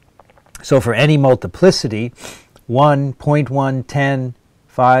 So for any multiplicity, 1, 0.1, 10,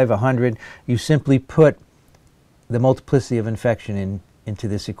 5, 100, you simply put the multiplicity of infection into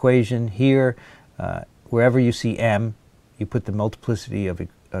this equation. Here, wherever you see m, you put the multiplicity of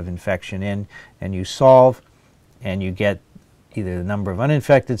infection in, and you solve, and you get either the number of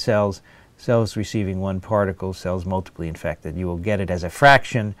uninfected cells, cells receiving 1 particle, cells multiply infected. You will get it as a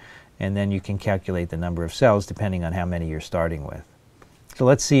fraction, and then you can calculate the number of cells depending on how many you're starting with. So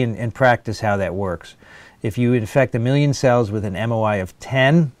let's see in practice how that works. If you infect 1 million cells with an MOI of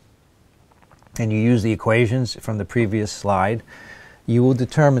 10, and you use the equations from the previous slide, you will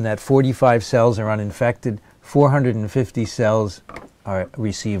determine that 45 cells are uninfected, 450 cells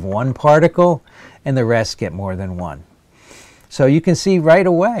receive 1 particle, and the rest get more than 1. So you can see right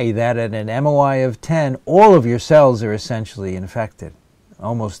away that at an MOI of 10, all of your cells are essentially infected,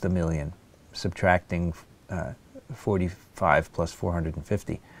 almost 1 million, subtracting 45 plus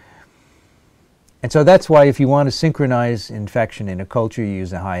 450. And so that's why if you want to synchronize infection in a culture, you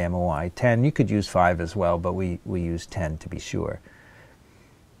use a high MOI. 10, you could use 5 as well, but we use 10 to be sure.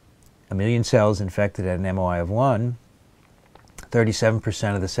 1 million cells infected at an MOI of 1,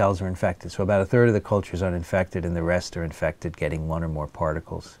 37% of the cells are infected. So about 1/3 of the culture is uninfected, and the rest are infected, getting 1 or more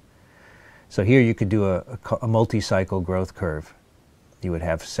particles. So here you could do a multi-cycle growth curve. You would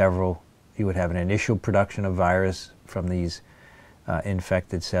have an initial production of virus from these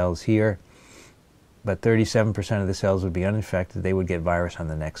infected cells here, but 37% of the cells would be uninfected. They would get virus on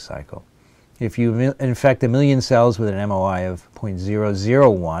the next cycle. If you infect 1 million cells with an MOI of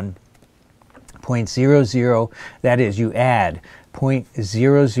 0.001, 0.00, that is, you add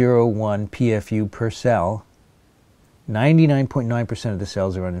 0.001 PFU per cell. 99.9% of the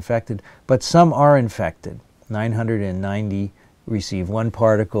cells are uninfected, but some are infected. 990 receive one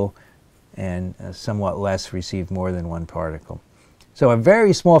particle, and somewhat less receive more than one particle. So a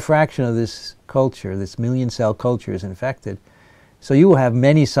very small fraction of this culture, this million-cell culture, is infected. So you will have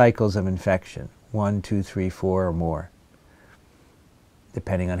many cycles of infection, 1, 2, 3, 4, or more,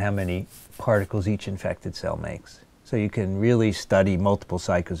 depending on how many particles each infected cell makes. So you can really study multiple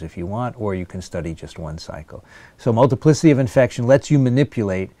cycles if you want, or you can study just one cycle. So multiplicity of infection lets you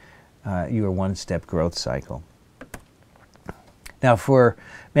manipulate your one-step growth cycle. Now, for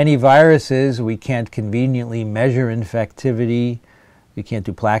many viruses, we can't conveniently measure infectivity. We can't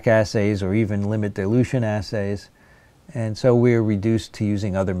do plaque assays or even limit dilution assays. And so we're reduced to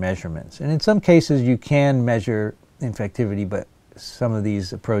using other measurements. And in some cases, you can measure infectivity, but some of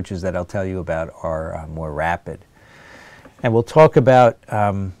these approaches that I'll tell you about are more rapid. And we'll talk about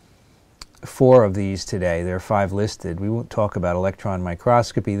 4 of these today. There are 5 listed. We won't talk about electron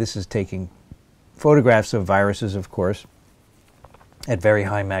microscopy. This is taking photographs of viruses, of course, at very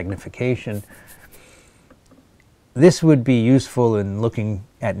high magnification. This would be useful in looking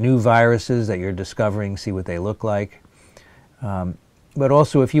at new viruses that you're discovering, see what they look like. But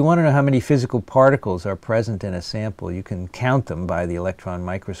also, if you want to know how many physical particles are present in a sample, you can count them by the electron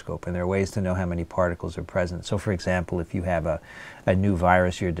microscope, and there are ways to know how many particles are present. So, for example, if you have a new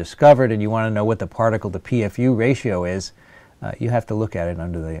virus you're discovered and you want to know what the particle to PFU ratio is, you have to look at it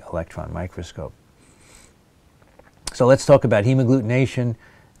under the electron microscope. So let's talk about hemagglutination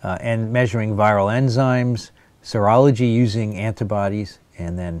and measuring viral enzymes, serology using antibodies,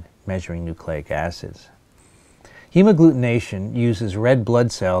 and then measuring nucleic acids. Hemagglutination uses red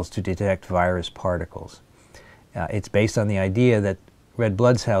blood cells to detect virus particles. It's based on the idea that red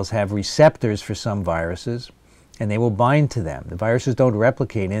blood cells have receptors for some viruses, and they will bind to them. The viruses don't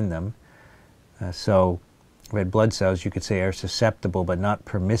replicate in them, so red blood cells, you could say, are susceptible but not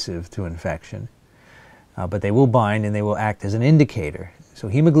permissive to infection. But they will bind and they will act as an indicator. So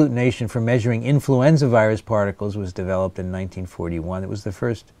hemagglutination for measuring influenza virus particles was developed in 1941. It was the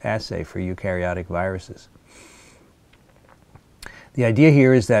first assay for eukaryotic viruses. The idea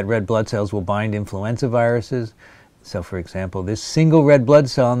here is that red blood cells will bind influenza viruses. So, for example, this single red blood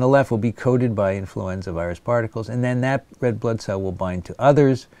cell on the left will be coated by influenza virus particles, and then that red blood cell will bind to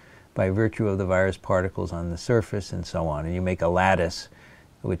others by virtue of the virus particles on the surface, and so on. And you make a lattice,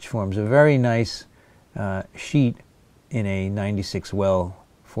 which forms a very nice sheet in a 96-well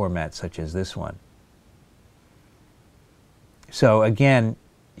format such as this one. So again,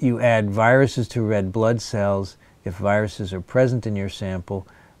 you add viruses to red blood cells. If viruses are present in your sample,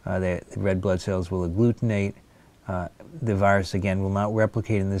 the red blood cells will agglutinate. The virus, again, will not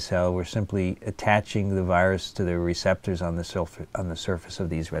replicate in the cell. We're simply attaching the virus to the receptors on the surface of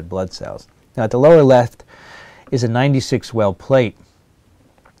these red blood cells. Now, at the lower left is a 96-well plate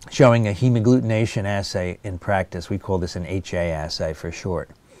showing a hemagglutination assay in practice. We call this an HA assay for short.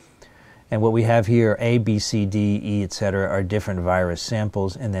 And what we have here, A, B, C, D, E, etc., are different virus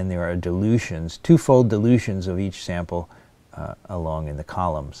samples, and then there are dilutions, twofold dilutions of each sample along in the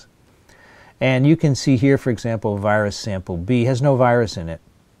columns. And you can see here, for example, virus sample B has no virus in it.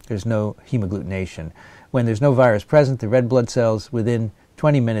 There's no hemagglutination. When there's no virus present, the red blood cells within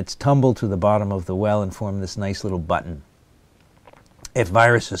 20 minutes tumble to the bottom of the well and form this nice little button. If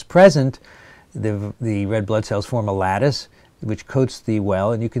virus is present, the red blood cells form a lattice which coats the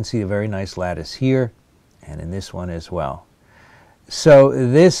well, and you can see a very nice lattice here and in this one as well. So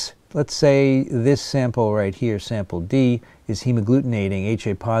this, let's say this sample right here, sample D, is hemaggglutinating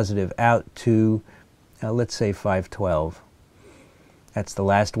HA positive out to, let's say 512. That's the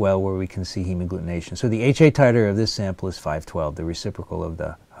last well where we can see hemagglutination. So the HA titer of this sample is 512, the reciprocal of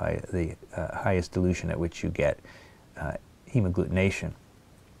the highest dilution at which you get hemagglutination.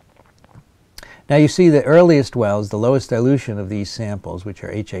 Now you see the earliest wells, the lowest dilution of these samples, which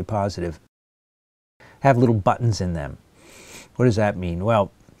are HA positive, have little buttons in them. What does that mean?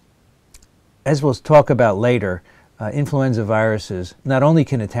 Well, as we'll talk about later, influenza viruses not only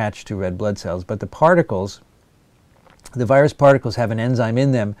can attach to red blood cells, but the particles, the virus particles have an enzyme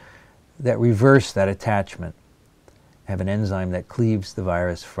in them that reverse that attachment, have an enzyme that cleaves the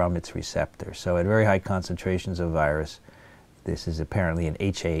virus from its receptor. So at very high concentrations of virus, this is apparently an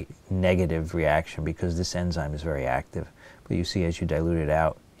HA negative reaction because this enzyme is very active. But you see as you dilute it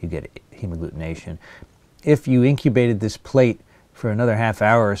out, you get hemagglutination. If you incubated this plate for another half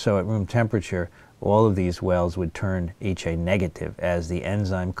hour or so at room temperature, all of these wells would turn HA negative as the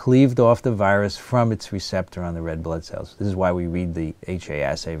enzyme cleaved off the virus from its receptor on the red blood cells. This is why we read the HA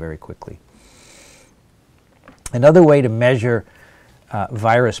assay very quickly. Another way to measure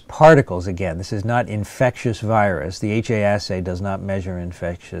virus particles. Again, this is not infectious virus. The HA assay does not measure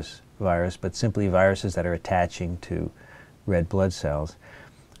infectious virus, but simply viruses that are attaching to red blood cells.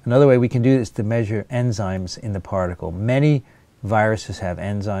 Another way we can do this is to measure enzymes in the particle. Many viruses have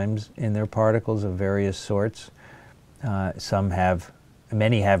enzymes in their particles of various sorts.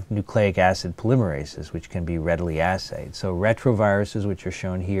 Many have nucleic acid polymerases, which can be readily assayed. So retroviruses, which are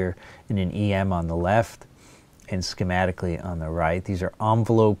shown here in an EM on the left and schematically on the right, these are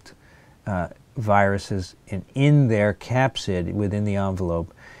enveloped viruses, and in their capsid, within the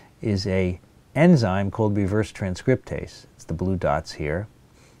envelope, is a enzyme called reverse transcriptase. It's the blue dots here.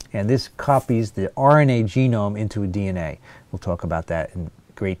 And this copies the RNA genome into a DNA. We'll talk about that in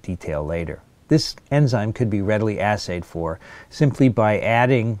great detail later. This enzyme could be readily assayed for simply by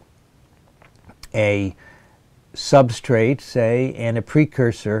adding a substrate, say, and a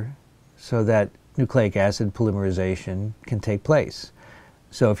precursor so that nucleic acid polymerization can take place.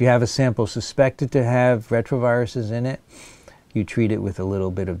 So if you have a sample suspected to have retroviruses in it, you treat it with a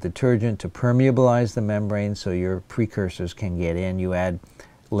little bit of detergent to permeabilize the membrane so your precursors can get in. You add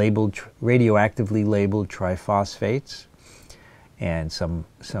radioactively labeled triphosphates and some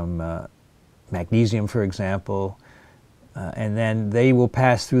magnesium, for example, and then they will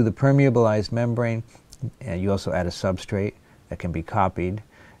pass through the permeabilized membrane. And you also add a substrate that can be copied,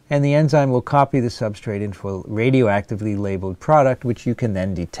 and the enzyme will copy the substrate into a radioactively labeled product, which you can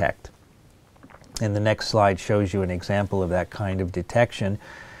then detect. And the next slide shows you an example of that kind of detection.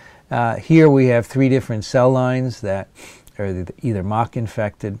 Here we have 3 different cell lines that are either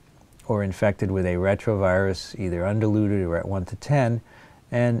mock-infected or infected with a retrovirus, either undiluted or at 1 to 10.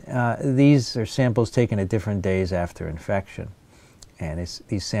 And these are samples taken at different days after infection. And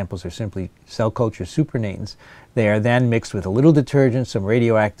these samples are simply cell culture supernatants. They are then mixed with a little detergent, some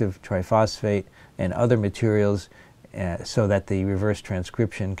radioactive triphosphate, and other materials so that the reverse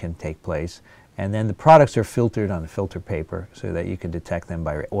transcription can take place. And then the products are filtered on a filter paper so that you can detect them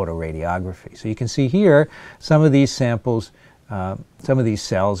by autoradiography. So you can see here some of these samples, some of these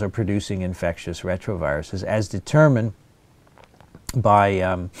cells are producing infectious retroviruses as determined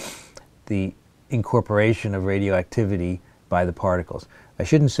by the incorporation of radioactivity by the particles. I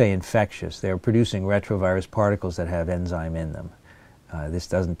shouldn't say infectious. They're producing retrovirus particles that have enzyme in them. This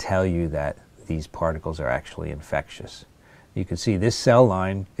doesn't tell you that these particles are actually infectious. You can see this cell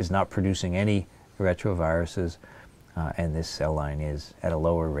line is not producing any retroviruses, and this cell line is at a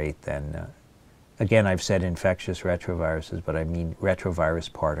lower rate than, again, I've said infectious retroviruses, but I mean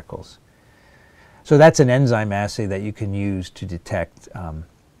retrovirus particles. So that's an enzyme assay that you can use to detect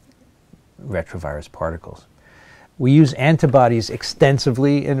retrovirus particles. We use antibodies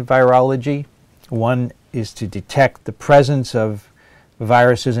extensively in virology. One is to detect the presence of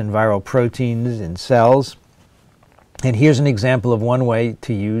viruses and viral proteins in cells. And here's an example of one way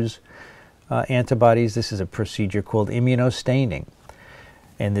to use antibodies. This is a procedure called immunostaining.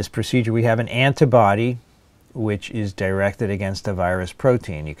 In this procedure, we have an antibody which is directed against a virus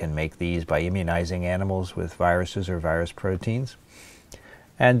protein. You can make these by immunizing animals with viruses or virus proteins.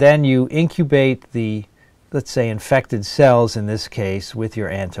 And then you incubate the, let's say, infected cells in this case with your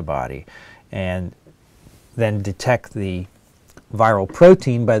antibody, and then detect the viral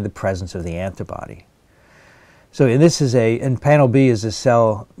protein by the presence of the antibody. So in panel B is a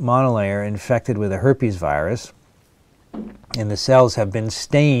cell monolayer infected with a herpes virus, and the cells have been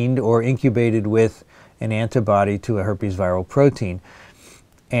stained or incubated with an antibody to a herpes viral protein.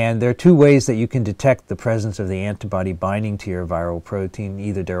 And there are 2 ways that you can detect the presence of the antibody binding to your viral protein,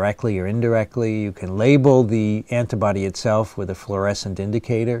 either directly or indirectly. You can label the antibody itself with a fluorescent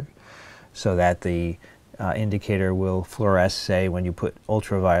indicator so that the indicator will fluoresce, say, when you put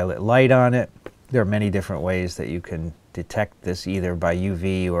ultraviolet light on it. There are many different ways that you can detect this, either by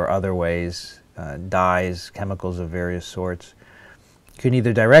UV or other ways, dyes, chemicals of various sorts. You can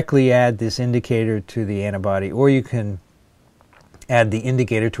either directly add this indicator to the antibody, or you can add the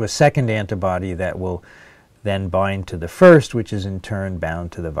indicator to a second antibody that will then bind to the first, which is in turn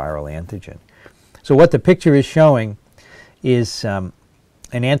bound to the viral antigen. So what the picture is showing is an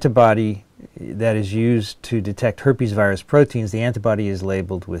antibody that is used to detect herpes virus proteins. The antibody is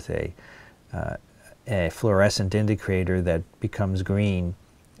labeled with a fluorescent indicator that becomes green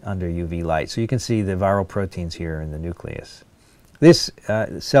under UV light. So you can see the viral proteins here in the nucleus. This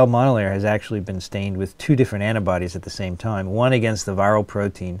cell monolayer has actually been stained with 2 different antibodies at the same time, one against the viral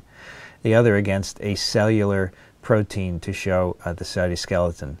protein, the other against a cellular protein to show the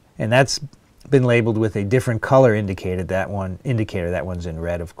cytoskeleton. And that's been labeled with a different color indicator. That one's in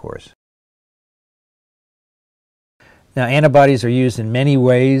red, of course. Now, antibodies are used in many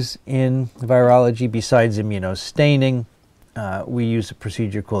ways in virology besides immunostaining. we use a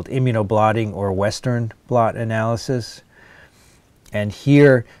procedure called immunoblotting or Western blot analysis. And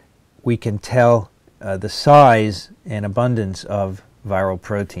here we can tell the size and abundance of viral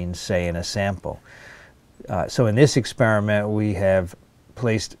proteins, say, in a sample. So in this experiment, we have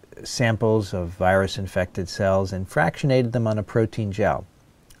placed samples of virus-infected cells and fractionated them on a protein gel.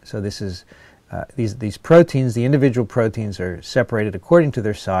 So this is these proteins, the individual proteins, are separated according to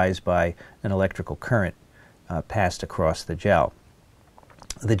their size by an electrical current passed across the gel.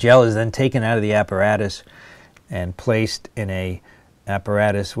 The gel is then taken out of the apparatus and placed in a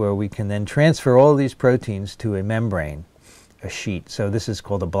apparatus where we can then transfer all these proteins to a membrane, a sheet. So this is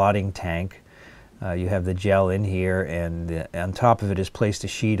called a blotting tank. You have the gel in here, and on top of it is placed a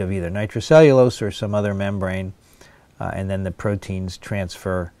sheet of either nitrocellulose or some other membrane, and then the proteins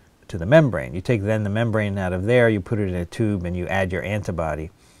transfer to the membrane. You take then the membrane out of there, you put it in a tube, and you add your antibody.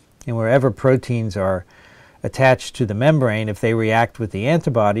 And wherever proteins are attached to the membrane, if they react with the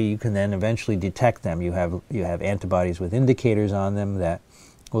antibody, you can then eventually detect them. You have antibodies with indicators on them that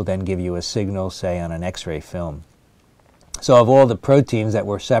will then give you a signal, say, on an X-ray film. So of all the proteins that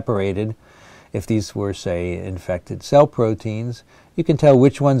were separated, if these were, say, infected cell proteins, you can tell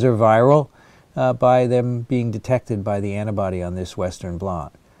which ones are viral by them being detected by the antibody on this Western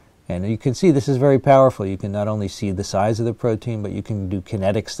blot. And you can see this is very powerful. You can not only see the size of the protein, but you can do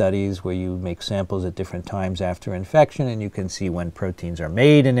kinetic studies where you make samples at different times after infection, and you can see when proteins are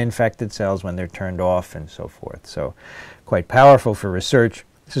made in infected cells, when they're turned off, and so forth. So quite powerful for research.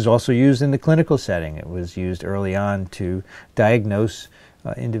 This is also used in the clinical setting. It was used early on to diagnose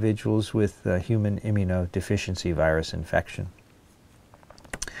individuals with human immunodeficiency virus infection.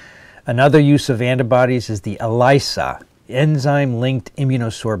 Another use of antibodies is the ELISA, enzyme-linked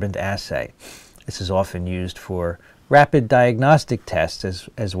immunosorbent assay. This is often used for rapid diagnostic tests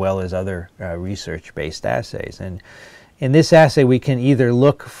as well as other research-based assays. And in this assay, we can either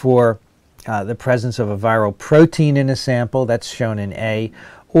look for the presence of a viral protein in a sample, that's shown in A,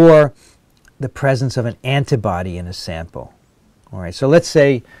 or the presence of an antibody in a sample. All right, so let's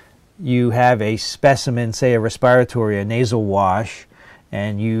say you have a specimen, say a respiratory, a nasal wash,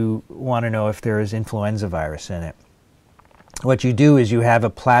 and you want to know if there is influenza virus in it. What you do is you have a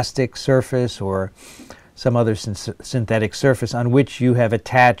plastic surface or some other synthetic surface on which you have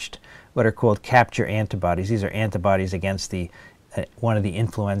attached what are called capture antibodies. These are antibodies against the one of the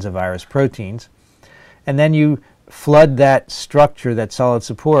influenza virus proteins. And then you flood that structure, that solid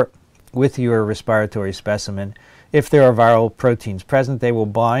support, with your respiratory specimen. If there are viral proteins present, they will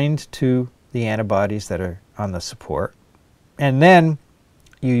bind to the antibodies that are on the support. And then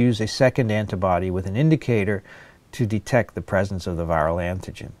you use a second antibody with an indicator to detect the presence of the viral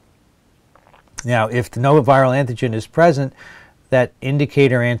antigen. Now, if no viral antigen is present, that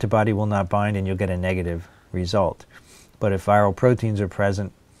indicator antibody will not bind and you'll get a negative result. But if viral proteins are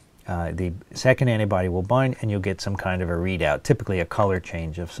present, the second antibody will bind and you'll get some kind of a readout, typically a color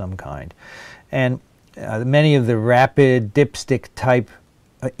change of some kind. And many of the rapid dipstick type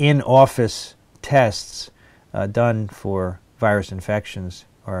in-office tests done for virus infections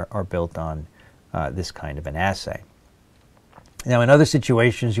are built on this kind of an assay. Now, in other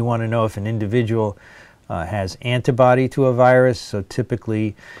situations, you want to know if an individual has antibody to a virus. So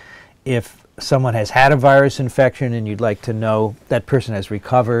typically, if someone has had a virus infection and you'd like to know that person has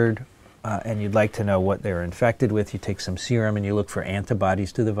recovered and you'd like to know what they're infected with, you take some serum and you look for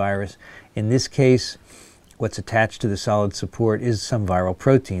antibodies to the virus. In this case, what's attached to the solid support is some viral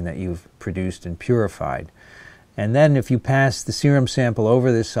protein that you've produced and purified. And then if you pass the serum sample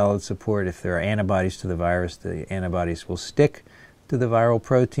over this solid support, if there are antibodies to the virus, the antibodies will stick to the viral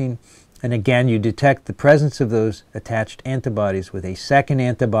protein. And again, you detect the presence of those attached antibodies with a second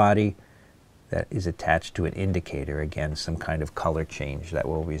antibody that is attached to an indicator. Again, some kind of color change that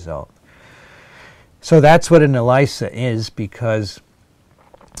will result. So that's what an ELISA is, because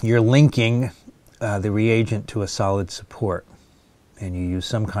you're linking the reagent to a solid support. And you use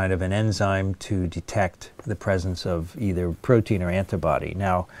some kind of an enzyme to detect the presence of either protein or antibody.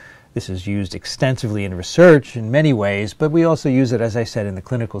 Now, this is used extensively in research in many ways, but we also use it, as I said, in the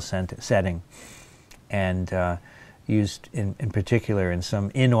clinical setting, and used in particular in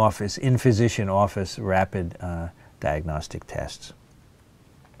some in-office, in-physician office rapid diagnostic tests.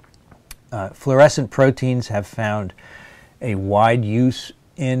 Fluorescent proteins have found a wide use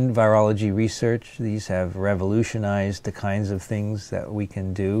in virology research. These have revolutionized the kinds of things that we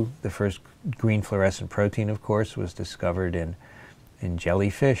can do. The first green fluorescent protein, of course, was discovered in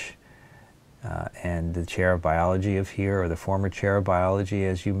jellyfish. And the chair of biology of here, or the former chair of biology,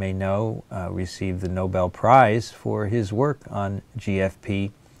 as you may know, received the Nobel Prize for his work on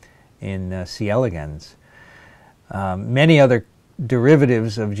GFP in C. elegans. Many other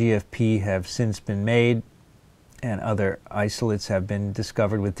derivatives of GFP have since been made, and other isolates have been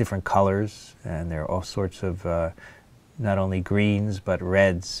discovered with different colors, and there are all sorts of not only greens but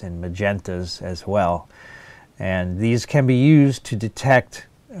reds and magentas as well. And these can be used to detect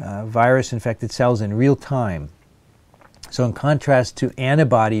virus-infected cells in real time. So in contrast to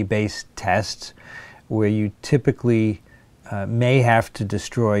antibody-based tests, where you typically may have to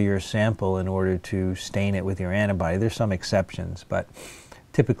destroy your sample in order to stain it with your antibody. There's some exceptions, but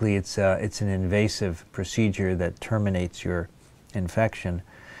typically it's an invasive procedure that terminates your infection.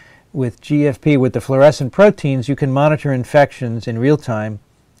 With GFP, with the fluorescent proteins, you can monitor infections in real time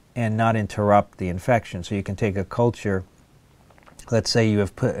and not interrupt the infection. So you can take a culture, let's say you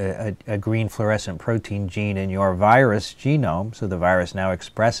have put a green fluorescent protein gene in your virus genome, so the virus now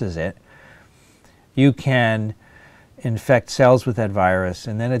expresses it. You can infect cells with that virus,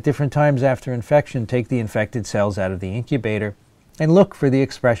 and then at different times after infection, take the infected cells out of the incubator and look for the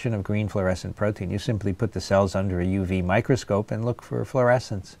expression of green fluorescent protein. You simply put the cells under a UV microscope and look for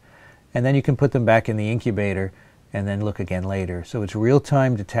fluorescence. And then you can put them back in the incubator and then look again later. So it's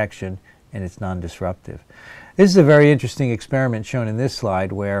real-time detection and it's non-disruptive. This is a very interesting experiment shown in this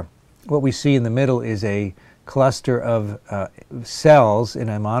slide, where what we see in the middle is a cluster of cells in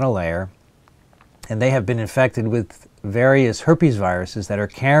a monolayer, and they have been infected with various herpes viruses that are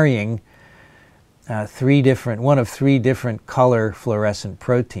carrying one of three different color fluorescent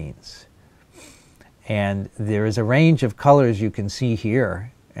proteins. And there is a range of colors you can see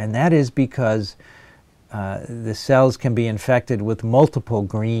here, and that is because the cells can be infected with multiple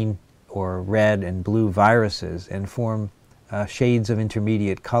green or red and blue viruses and form shades of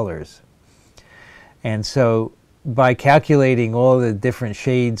intermediate colors. And so by calculating all the different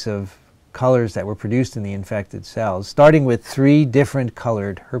shades of colors that were produced in the infected cells, starting with 3 different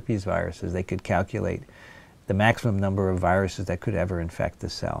colored herpes viruses, they could calculate the maximum number of viruses that could ever infect the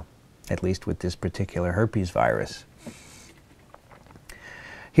cell, at least with this particular herpes virus.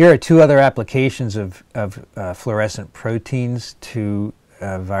 Here are 2 other applications of fluorescent proteins to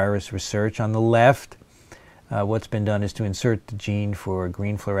virus research. On the left, what's been done is to insert the gene for a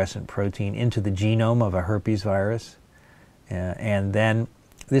green fluorescent protein into the genome of a herpes virus, and then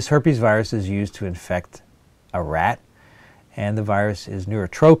this herpes virus is used to infect a rat, and the virus is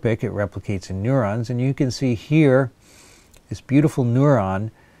neurotropic. It replicates in neurons, and you can see here this beautiful neuron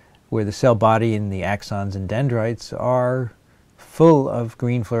where the cell body and the axons and dendrites are full of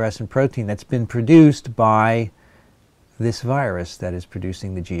green fluorescent protein that's been produced by this virus that is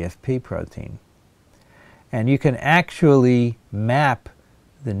producing the GFP protein. And you can actually map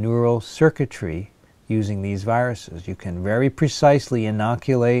the neural circuitry using these viruses. You can very precisely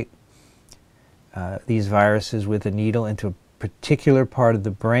inoculate these viruses with a needle into a particular part of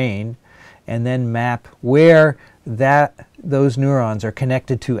the brain and then map where those neurons are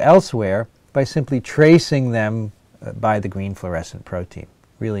connected to elsewhere by simply tracing them by the green fluorescent protein.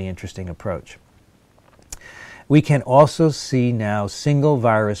 Really interesting approach. We can also see now single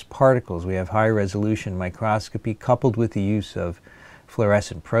virus particles. We have high resolution microscopy coupled with the use of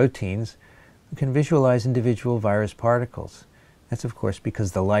fluorescent proteins. We can visualize individual virus particles. That's of course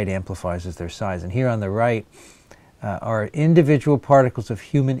because the light amplifies their size. And here on the right are individual particles of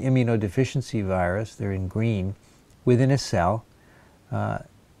human immunodeficiency virus. They're in green within a cell,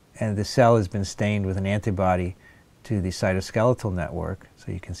 and the cell has been stained with an antibody to the cytoskeletal network.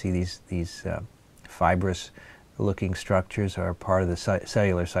 So you can see these fibrous looking structures are part of the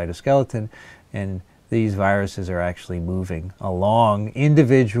cellular cytoskeleton, and these viruses are actually moving along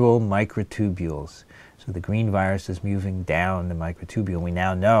individual microtubules. So the green virus is moving down the microtubule. We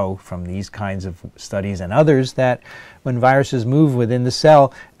now know from these kinds of studies and others that when viruses move within the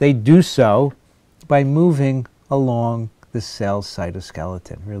cell, they do so by moving along the cell's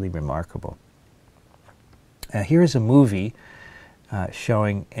cytoskeleton. Really remarkable. Here is a movie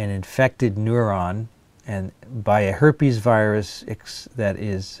showing an infected neuron and by a herpes virus that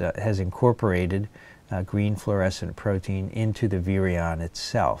has incorporated green fluorescent protein into the virion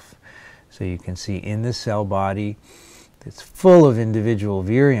itself. So you can see in the cell body it's full of individual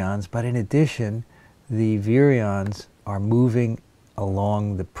virions, but in addition the virions are moving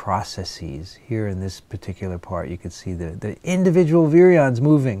along the processes. Here in this particular part you can see the individual virions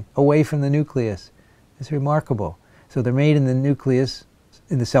moving away from the nucleus. It's remarkable. So they're made in the nucleus,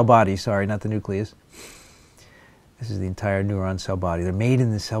 in the cell body, sorry, not the nucleus. This is the entire neuron cell body. They're made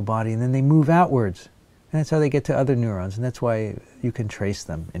in the cell body and then they move outwards. And that's how they get to other neurons, and that's why you can trace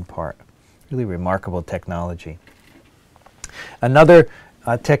them in part. Really remarkable technology. Another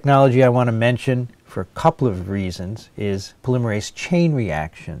technology I want to mention for a couple of reasons is polymerase chain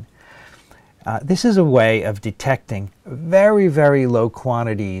reaction. This is a way of detecting very, very low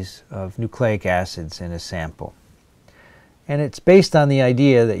quantities of nucleic acids in a sample. And it's based on the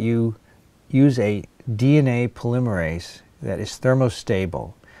idea that you use a DNA polymerase that is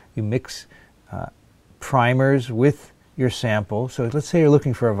thermostable. You mix primers with your sample. So let's say you're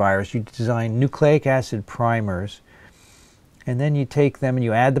looking for a virus. You design nucleic acid primers, and then you take them and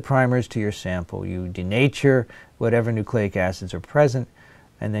you add the primers to your sample. You denature whatever nucleic acids are present,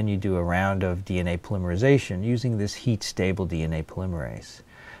 and then you do a round of DNA polymerization using this heat-stable DNA polymerase.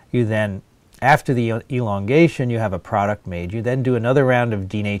 You then, after the elongation, you have a product made. You then do another round of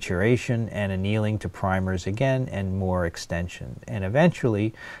denaturation and annealing to primers again, and more extension. And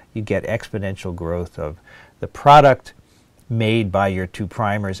eventually, you get exponential growth of the product made by your two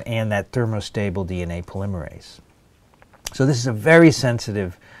primers and that thermostable DNA polymerase. So this is a very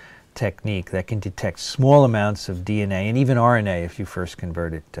sensitive technique that can detect small amounts of DNA and even RNA if you first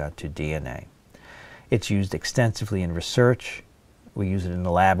convert it to DNA. It's used extensively in research. We use it in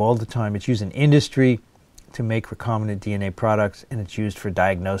the lab all the time. It's used in industry to make recombinant DNA products, and it's used for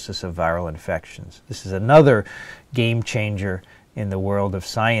diagnosis of viral infections. This is another game changer in the world of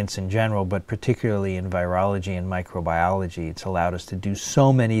science in general, but particularly in virology and microbiology. It's allowed us to do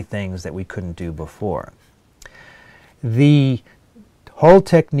so many things that we couldn't do before. The whole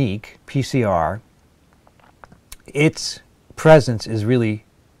technique, PCR, its presence is really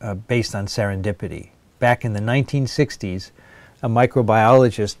based on serendipity. Back in the 1960s, a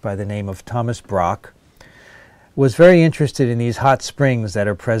microbiologist by the name of Thomas Brock was very interested in these hot springs that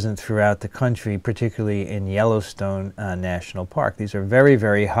are present throughout the country, particularly in Yellowstone National Park. These are very,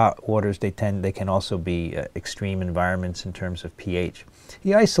 very hot waters. They can also be extreme environments in terms of pH.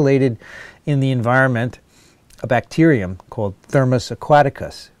 He isolated in the environment a bacterium called Thermus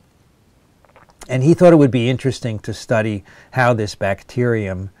aquaticus. And he thought it would be interesting to study how this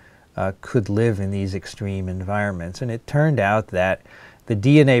bacterium could live in these extreme environments. And it turned out that the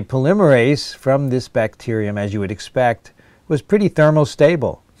DNA polymerase from this bacterium, as you would expect, was pretty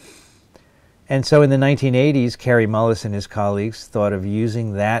thermostable. And so in the 1980s, Kerry Mullis and his colleagues thought of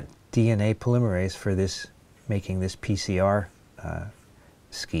using that DNA polymerase for this, making this PCR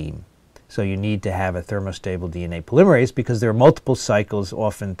scheme. So you need to have a thermostable DNA polymerase because there are multiple cycles,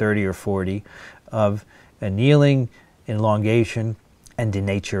 often 30 or 40, of annealing, elongation, and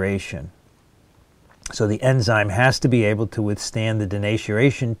denaturation. So the enzyme has to be able to withstand the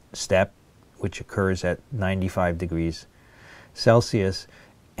denaturation step, which occurs at 95 degrees Celsius.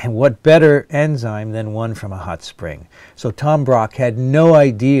 And what better enzyme than one from a hot spring? So Tom Brock had no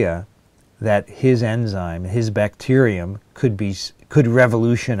idea that his enzyme, his bacterium, could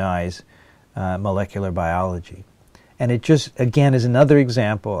revolutionize molecular biology. And it just, again, is another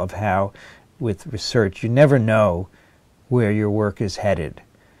example of how, with research, you never know where your work is headed.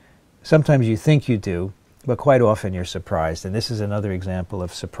 Sometimes you think you do, but quite often you're surprised. And this is another example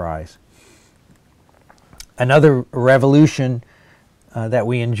of surprise. Another revolution that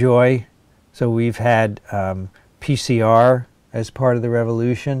we enjoy, so we've had PCR as part of the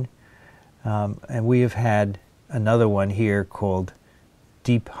revolution, and we have had another one here called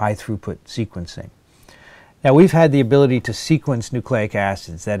deep high-throughput sequencing. Now, we've had the ability to sequence nucleic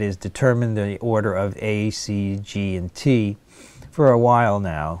acids, that is, determine the order of A, C, G, and T, for a while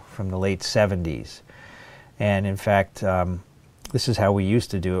now, from the late 70s. And in fact, this is how we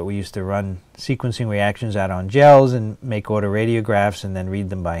used to do it. We used to run sequencing reactions out on gels and make autoradiographs and then read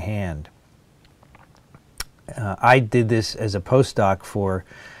them by hand. I did this as a postdoc for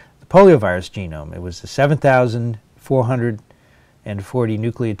the poliovirus genome. It was a 7,440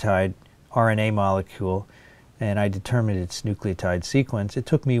 nucleotide RNA molecule, and I determined its nucleotide sequence. It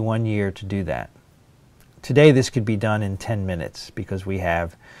took me 1 year to do that. Today this could be done in 10 minutes because we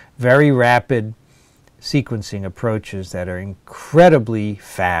have very rapid sequencing approaches that are incredibly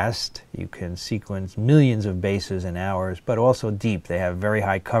fast. You can sequence millions of bases in hours, but also deep. They have very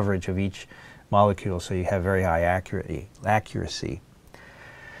high coverage of each molecule, so you have very high accuracy.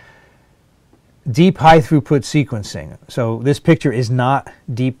 Deep high-throughput sequencing. So this picture is not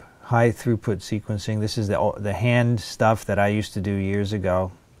deep high-throughput sequencing. This is the hand stuff that I used to do years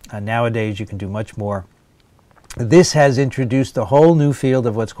ago. Nowadays you can do much more. This has introduced a whole new field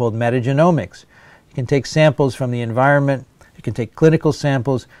of what's called metagenomics. You can take samples from the environment, you can take clinical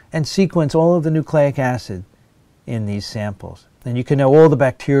samples, and sequence all of the nucleic acid in these samples. And you can know all the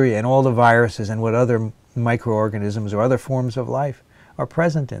bacteria and all the viruses and what other microorganisms or other forms of life are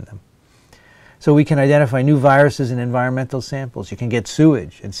present in them. So we can identify new viruses in environmental samples. You can get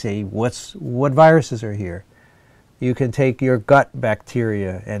sewage and see what viruses are here. You can take your gut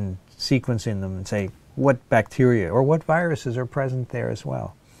bacteria and sequence in them and say what bacteria or what viruses are present there as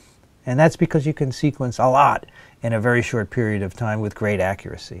well. And that's because you can sequence a lot in a very short period of time with great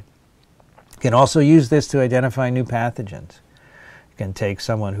accuracy. You can also use this to identify new pathogens. You can take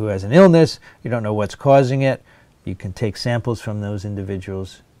someone who has an illness, you don't know what's causing it, you can take samples from those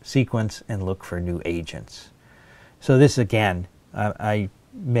individuals, sequence, and look for new agents. So this, again, I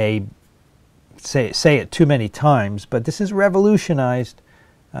may say it too many times, but this has revolutionized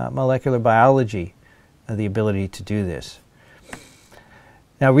molecular biology, the ability to do this.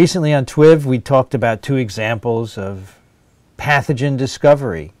 Now, recently on TWIV, we talked about 2 examples of pathogen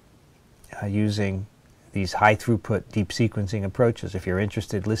discovery using these high-throughput deep sequencing approaches. If you're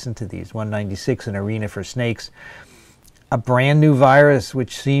interested, listen to these. 196, an arena for snakes, a brand new virus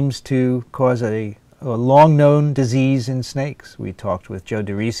which seems to cause a long-known disease in snakes. We talked with Joe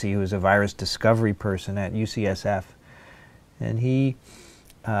DeRisi, who is a virus discovery person at UCSF, and he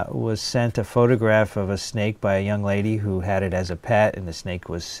was sent a photograph of a snake by a young lady who had it as a pet, and the snake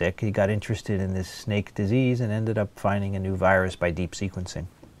was sick. He got interested in this snake disease and ended up finding a new virus by deep sequencing.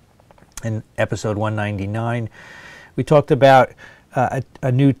 In episode 199, we talked about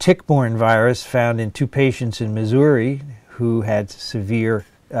a new tick-borne virus found in 2 patients in Missouri who had severe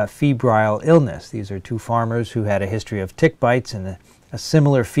febrile illness. These are 2 farmers who had a history of tick bites and a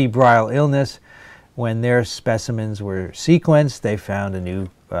similar febrile illness. When their specimens were sequenced, they found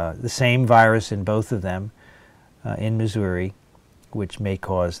the same virus in both of them in Missouri, which may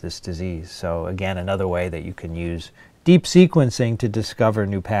cause this disease. So again, another way that you can use deep sequencing to discover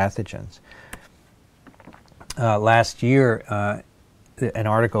new pathogens. Last year, an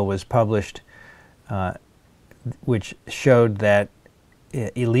article was published which showed that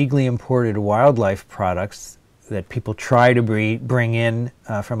illegally imported wildlife products that people try to bring in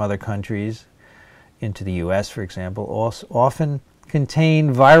from other countries into the U.S., for example, also often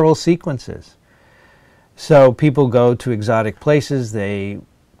contain viral sequences. So people go to exotic places, they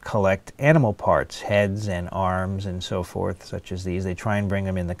collect animal parts, heads and arms and so forth, such as these. They try and bring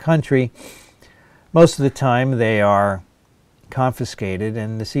them in the country. Most of the time they are confiscated,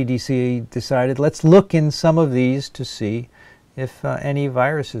 and the CDC decided, let's look in some of these to see if any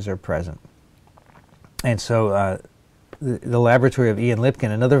viruses are present. And so the laboratory of Ian Lipkin,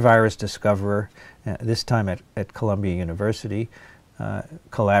 another virus discoverer, this time at Columbia University,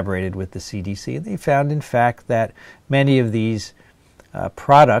 collaborated with the CDC, and they found, in fact, that many of these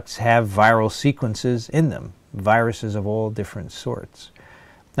products have viral sequences in them, viruses of all different sorts.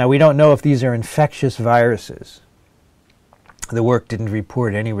 Now, we don't know if these are infectious viruses. The work didn't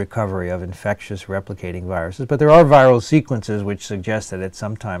report any recovery of infectious replicating viruses, but there are viral sequences which suggest that at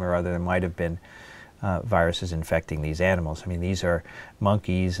some time or other there might have been viruses infecting these animals. I mean, these are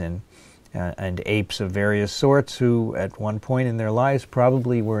monkeys and apes of various sorts who at one point in their lives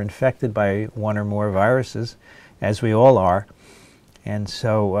probably were infected by one or more viruses, as we all are. And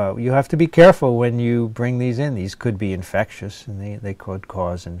so you have to be careful when you bring these in. These could be infectious, and they could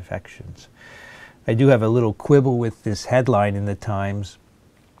cause infections. I do have a little quibble with this headline in the Times,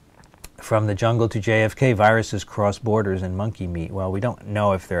 "From the jungle to JFK, viruses cross borders in monkey meat." Well, we don't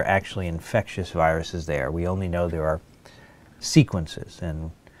know if they're actually infectious viruses there. We only know there are sequences, and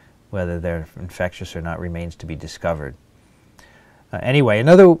whether they're infectious or not remains to be discovered. Anyway,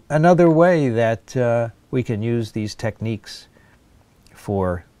 another way that we can use these techniques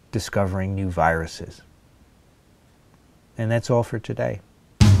for discovering new viruses. And that's all for today.